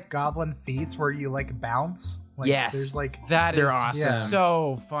there like goblin feats where you like bounce? Like, Yes. There's like That They're is awesome.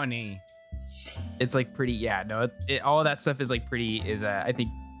 so funny. It's like pretty. Yeah. No. All of that stuff is like pretty. I think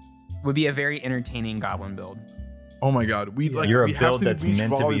would be a very entertaining goblin build. Oh my god. We like You're we a have build to do that's beach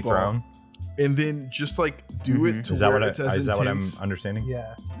meant to be volleyball, thrown. and then just like do it to Is that where what it's as is that what I'm intense. understanding?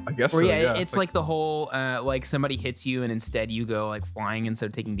 yeah. I guess Or so. yeah, Yeah. it's like the whole like somebody hits you and instead you go like flying instead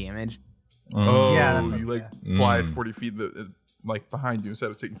of taking damage. Oh, Yeah, that's what- you like yeah. fly Mm. 40 feet like behind you instead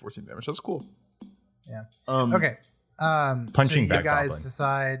of taking 14 damage. That's cool. Yeah. Okay. Punching so back you guys goblin.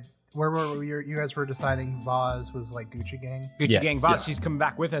 decide where were we? You guys were deciding Vaz was like Gucci Gang. Gucci Yes. Gang boss, Yeah. she's coming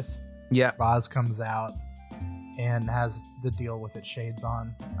back with us. Yeah. Vaz comes out and has the deal with its shades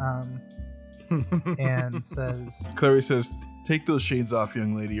on, and says, Clary says, "Take those shades off,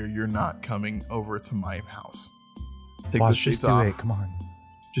 young lady, or you're not coming over to my house. Take Boss, the shades just do off. it. Come on.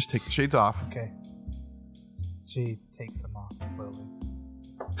 Just take the shades off." "Okay." She takes them off slowly.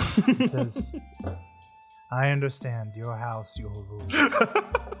 And says, "I understand your house, your rules.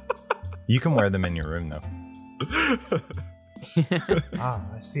 You can wear them in your room though. Ah,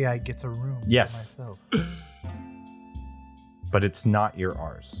 I see. I get a room Yes. for myself. But it's not your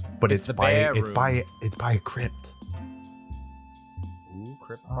ours. But It's it's the by bear it's room. by it's by a crypt. Ooh,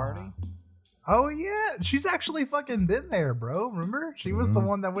 crypt party. Oh yeah, she's actually fucking been there, bro. Remember, she was the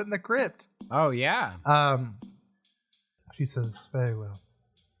one that went in the crypt. Oh yeah. She says, "Very well.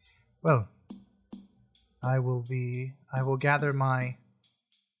 Well, I will gather my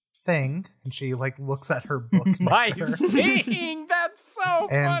thing," and she like looks at her book. My next to her. thing. That's so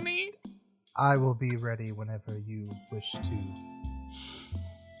And- funny. I will be ready whenever you wish to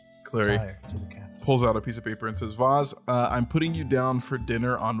Clary retire to the castle. pulls out a piece of paper and says, "Vaz, I'm putting you down for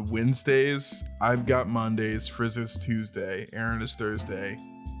dinner on Wednesdays. I've got Mondays. Frizz is Tuesday. Aaron is Thursday.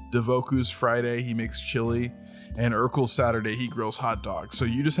 Devoku's Friday. He makes chili." And Urkel's Saturday, he grills hot dogs. So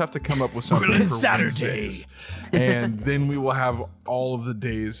you just have to come up with something Grilling for Saturday. Wednesdays. And then we will have all of the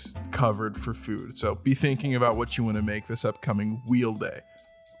days covered for food. So be thinking about what you want to make this upcoming wheel day.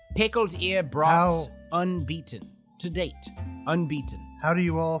 Pickled ear brats unbeaten to date. Unbeaten. How do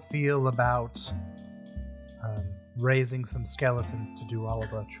you all feel about raising some skeletons to do all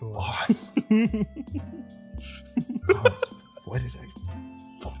of our chores? What did I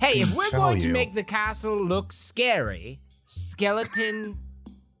Hey, if we're tell going to you? make the castle look scary, skeleton.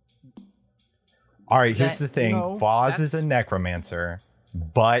 All right, here's That- the thing. you know, Foz is a that's- necromancer,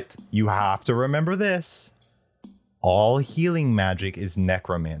 but you have to remember this. All healing magic is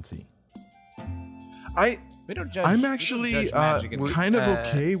necromancy. We don't judge. I'm we don't actually judge magic and- kind of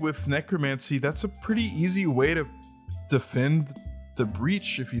okay with necromancy. That's a pretty easy way to defend the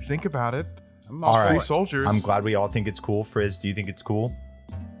breach if you think about it. I'm All all right. Free for it. soldiers. I'm glad we all think it's cool. Frizz, do you think it's cool?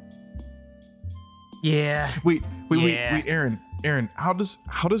 Yeah. Wait, Yeah. Aaron, how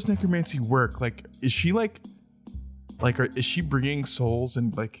does necromancy work? Like, is she is she bringing souls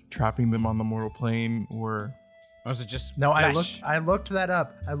and like trapping them on the mortal plane, or Or is it just No, flesh? I looked that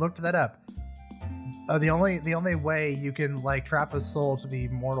up. The only way you can like trap a soul to the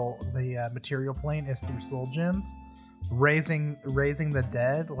material plane is through soul gems. Raising the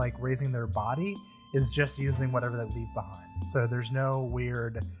dead, like raising their body, is just using whatever they leave behind. So there's no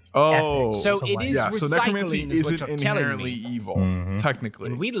weird. ethics So to it life. is yeah? So necromancy recycling is what isn't you're telling inherently me. evil, Mhm. technically.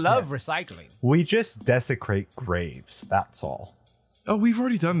 And we love Yes. recycling. We just desecrate graves. That's all. Oh, we've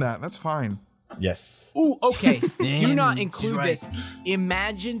already done that. That's fine. Yes. Ooh, okay. Do not She's include right. this.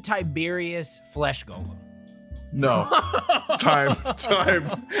 Imagine Tiberius flesh golem. No. Time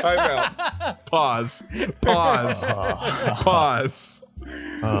out. Pause.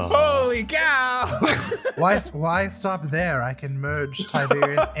 Holy cow! Why stop there? I can merge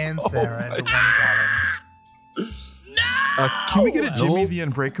Tiberius and Sarah into one golem. Can we get a Jimmy the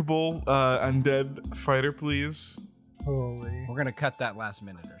Unbreakable undead fighter, please? Holy! We're gonna cut that last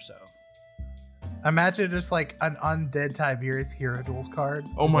minute or so. Imagine just like an undead Tiberius Hero Duels card.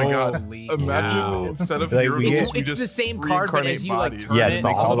 Oh my god! Holy Imagine cow. instead of Like, hero we duels, get- we It's just the same card, but as reincarnate you like bodies. turn Yeah, it, it's the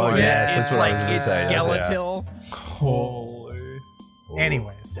like, hollow- it's yes, that's what I was like gonna it's say, yes, yeah. skeletal. Holy.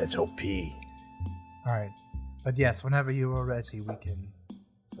 Anyways, That's OP. all right, but yes, whenever you are ready, we can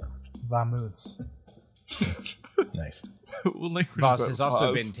vamos. Nice. What language Voss is that? has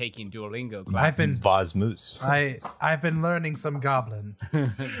also Voss? been taking Duolingo I've been classes. Voz Moose. I've been learning some Goblin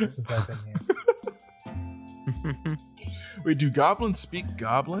since I've been here. Wait, do goblins speak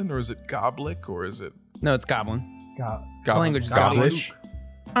Goblin, or is it Goblick, or is it No, it's Goblin. Go- The language is Goblish.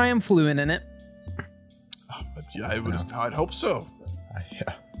 I am fluent in it. Yeah, I'd hope so.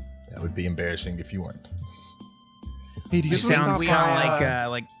 Yeah, that would be embarrassing if you weren't. Hey, do you It guys wanna sounds stop kind by,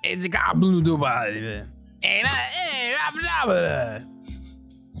 of like it's a Goblin.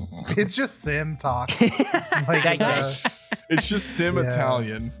 It's just Sim talk. Like, It's just Sim Yeah.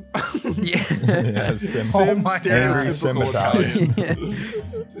 Italian. Yeah, Sim, Oh my angry Sim stereotypical Italian. Italian.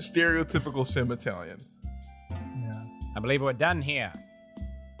 Stereotypical Sim Italian. yeah. I believe we're done here.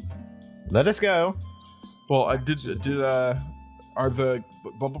 Let us go. Well, are the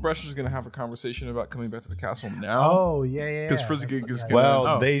Bumble Brushers going to have a conversation about coming back to the castle now? Oh yeah. Because That's- Frizzigig is yeah. gonna- Well,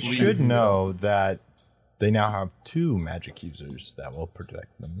 Oh, they leave. should know that they now have 2 magic users that will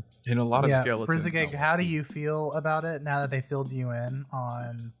protect them. In a lot of skeletons. Frizzigig, how do you feel about it now that they filled you in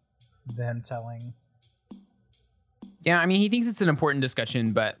on them telling? Yeah, I mean, he thinks it's an important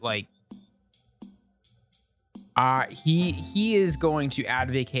discussion, but like, he is going to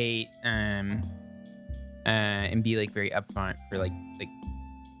advocate and be like very upfront for like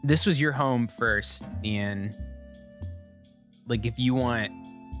this was your home first, and like if you want,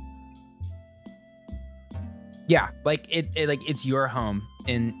 yeah, like it like it's your home,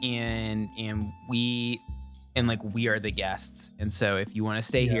 and we are the guests, and so if you want to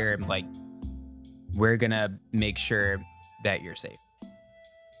stay here, like we're gonna make sure that you're safe.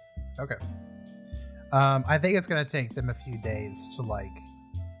 Okay. I think it's gonna take them a few days to like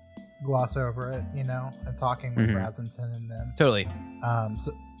gloss over it, and talking with Mhm. Brazenton and them. Totally.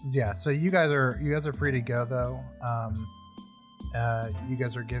 So you guys are free to go though. You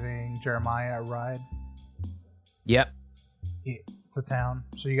guys are giving Jeremiah a ride Yep. to town.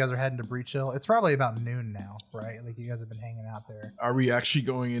 So you guys are heading to Breach Hill. It's probably about noon now, right? Like you guys have been hanging out there. Are we actually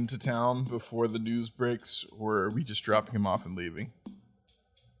going into town before the news breaks, or are we just dropping him off and leaving?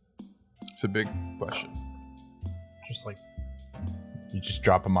 It's a big question. Just like You just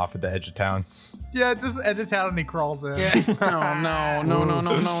drop them off at the edge of town. yeah, just edge of town and he crawls in.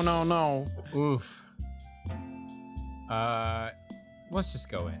 No. Oof. Let's just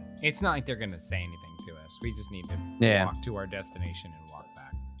go in. It's not like they're gonna say anything to us. We just need to walk to our destination and walk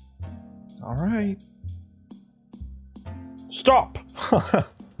back. All right. Stop!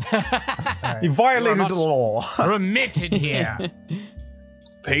 You violated the law. Permitted here.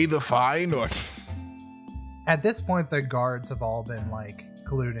 Pay the fine, or At this point, the guards have all been like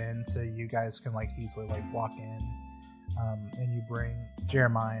clued in, so you guys can like easily like walk in, and you bring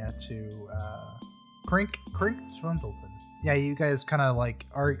Jeremiah to Crink Swindleton. Yeah, you guys kind of like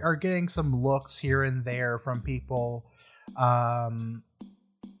are getting some looks here and there from people, and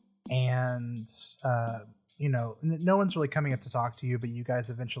no one's really coming up to talk to you, but you guys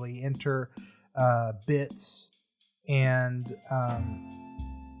eventually enter Bits, and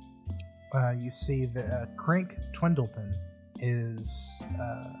you see that Crink Twindleton is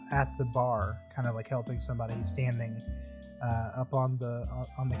at the bar, kind of like helping somebody. He's standing up on the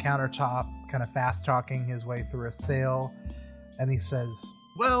countertop, kind of fast talking his way through a sale, and he says,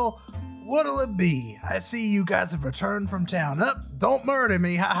 "Well, what'll it be? I see you guys have returned from town. Don't murder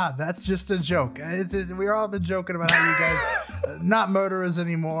me, haha. That's just a joke. We're all been joking about how you guys not murderers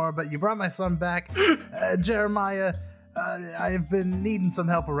anymore, but you brought my son back, Jeremiah." I've been needing some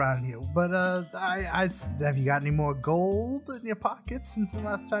help around here, but I have you got any more gold in your pockets since the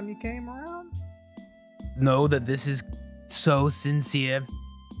last time you came around? Know that this is so sincere.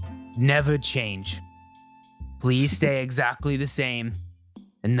 Never change. Please stay exactly the same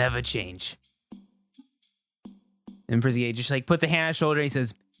and never change. And Frizzigig just like puts a hand on his shoulder and he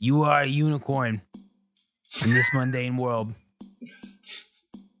says, "You are a unicorn in this mundane world."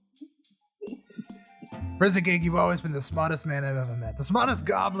 Frizzigig, you've always been the smartest man I've ever met. The smartest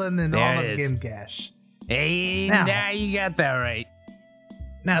goblin in all of There it is. Gimgash. Hey, Now. now you got that right.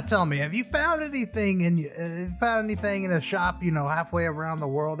 Now tell me, have you found anything in a shop, halfway around the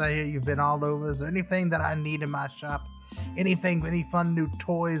world? I hear you've been all over. Is there anything that I need in my shop? Any fun new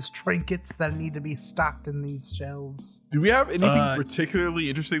toys, trinkets that need to be stocked in these shelves? do we have anything particularly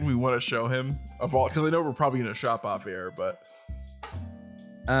interesting we want to show him? Of all, because I know we're probably gonna shop off air, but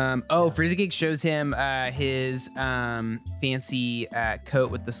Frizzigig shows him his fancy coat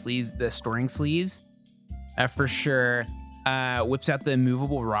with the storing sleeves, for sure. Whips out the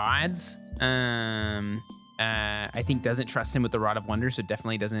immovable rods. I think doesn't trust him with the Rod of Wonder, so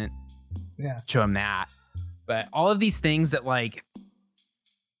definitely doesn't show him that. But all of these things that like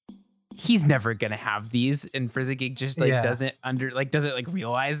he's never gonna have these, and Frizzigig just like doesn't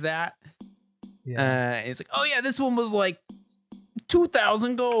realize that. Yeah. It's like, oh yeah, this one was like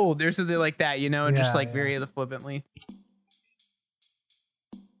 2,000 gold or something like that, and just like very flippantly.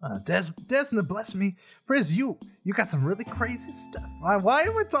 Desna, bless me. Frizz, you got some really crazy stuff. Why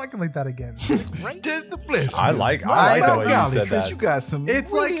am I talking like that again? Desna, bless me. I like the way you said Frizz, that. you got some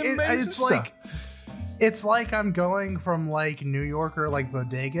It's really like amazing it's stuff. like it's like I'm going from like New Yorker like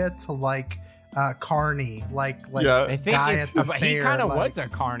bodega to like carny, like Yeah. I think guy it's, at the but he fair, kind of like- was a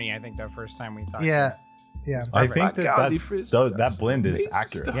carny. I think the first time we talked. yeah. I think My golly, Frizz, you got that some blend is amazing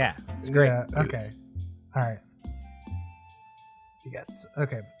accurate. stuff. Yeah, it's great. Yeah, okay. All right. You got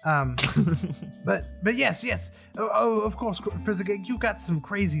okay. But yes. Oh, of course, Frizzigig, you got some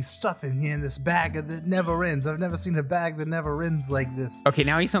crazy stuff in here in this bag that never ends. I've never seen a bag that never ends like this. Okay,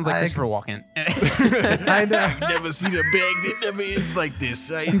 now he sounds like Christopher Walken. I know. I've never seen a bag that never ends like this.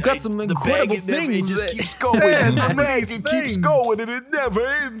 You got some the incredible bag, it never, it things just that- keeps going. Yeah, And the the bag, it keeps things. going, and it never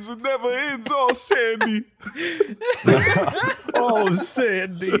ends. It never ends. Oh, Sandy. Oh,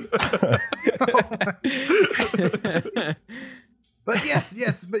 Sandy. But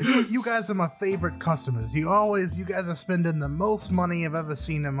yes, but you guys are my favorite customers. You guys are spending the most money I've ever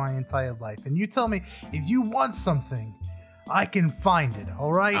seen in my entire life. And you tell me if you want something, I can find it.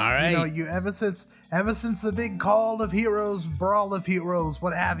 All right. All right. You ever since the big call of heroes, brawl of heroes,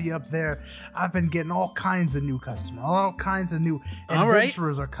 what have you up there, I've been getting all kinds of new customers, all kinds of new All right.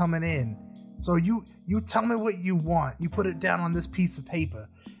 adventurers are coming in. So you tell me what you want. You put it down on this piece of paper.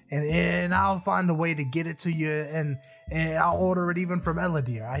 And I'll find a way to get it to you, and I'll order it even from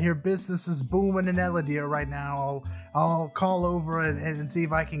Eladir. I hear business is booming in Eladir right now. I'll call over and see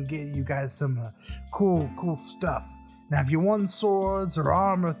if I can get you guys some cool stuff. Now, if you want swords or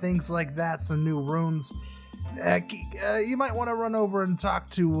armor, things like that, some new runes, you might want to run over and talk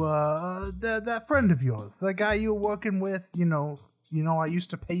to that friend of yours, the guy you were working with. I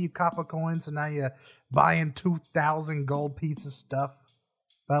used to pay you copper coins, and now you're buying 2,000 gold piece of stuff.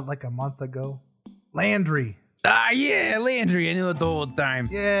 About like a month ago. Landry. Yeah, Landry. I knew it the whole time.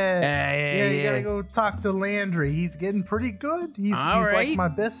 Yeah, you gotta go talk to Landry. He's getting pretty good. He's right. like my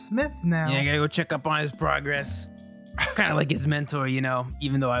best smith now. Yeah, I gotta go check up on his progress. Kind of like his mentor,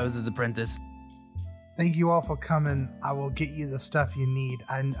 even though I was his apprentice. Thank you all for coming. I will get you the stuff you need.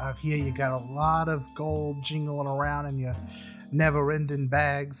 I hear you got a lot of gold jingling around in your never-ending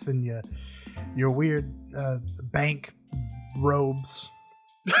bags and your weird bank robes.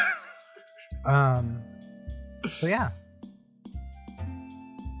 So yeah.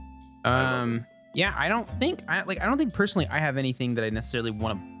 Yeah, I don't think personally I have anything that I necessarily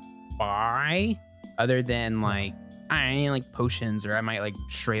want to buy other than like potions, or I might like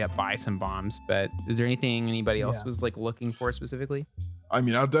straight up buy some bombs. But is there anything anybody else was like looking for specifically? I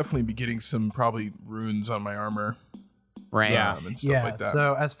mean, I'll definitely be getting some probably runes on my armor. Right. And stuff like that.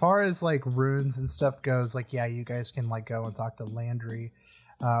 So as far as like runes and stuff goes, like you guys can like go and talk to Landry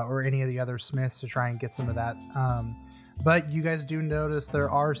or any of the other smiths to try and get some of that. But you guys do notice there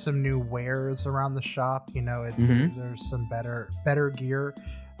are some new wares around the shop. There's some better gear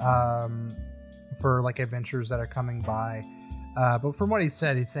for like adventurers that are coming by. But from what he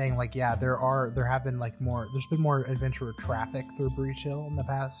said, he's saying like, there's been more adventurer traffic through Breach Hill in the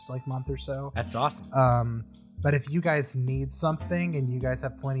past like month or so. That's awesome. But if you guys need something and you guys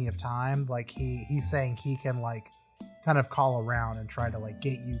have plenty of time, like he's saying he can like kind of call around and try to like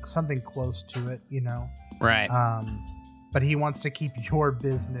get you something close to it, Right. But he wants to keep your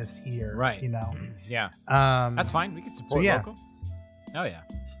business here, Right. Yeah. That's fine. We can support local. Oh yeah.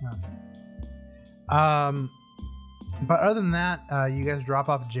 But other than that, you guys drop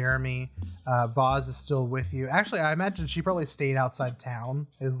off Jeremy. Vaz is still with you. Actually, I imagine she probably stayed outside town.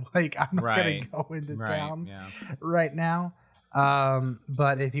 Is like, I'm not gonna go into town right now.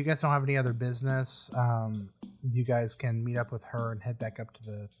 But if you guys don't have any other business, you guys can meet up with her and head back up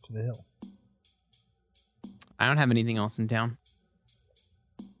to the hill. I don't have anything else in town.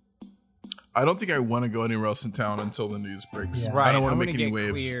 I don't think I want to go anywhere else in town until the news breaks. Yeah. Right. I don't want to make any get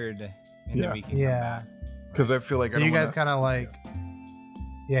waves. cleared, and then we can come back. Because I feel like So I don't you guys want kind of like,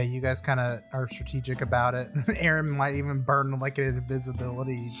 you guys kind of are strategic about it. Aaron might even burn like an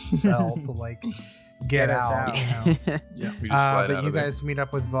invisibility spell to like get us out. out. we just slide But out you of there. guys meet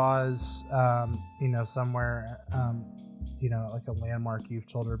up with Vaz, somewhere, like a landmark you've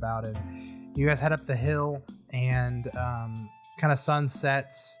told her about it. You guys head up the hill and kind of sun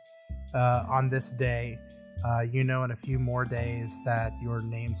sets on this day. In a few more days that your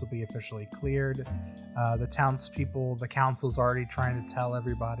names will be officially cleared. The townspeople, the council's already trying to tell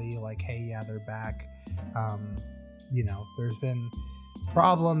everybody, like, hey, yeah, they're back. There's been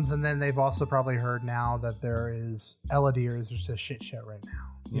problems, and then they've also probably heard now that there is Eladir is just a shit show right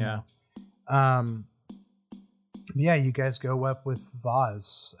now. Yeah. Yeah, you guys go up with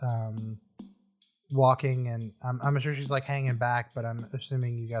Vaz, walking, and I'm sure she's like hanging back, but I'm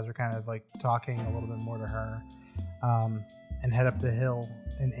assuming you guys are kind of like talking a little bit more to her, and head up the hill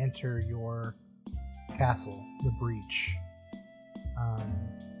and enter your castle, the Breach.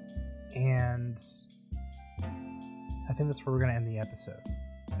 And I think that's where we're going to end the episode.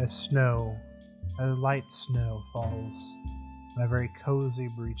 As light snow falls on a very cozy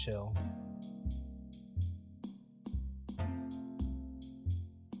Breach Hill.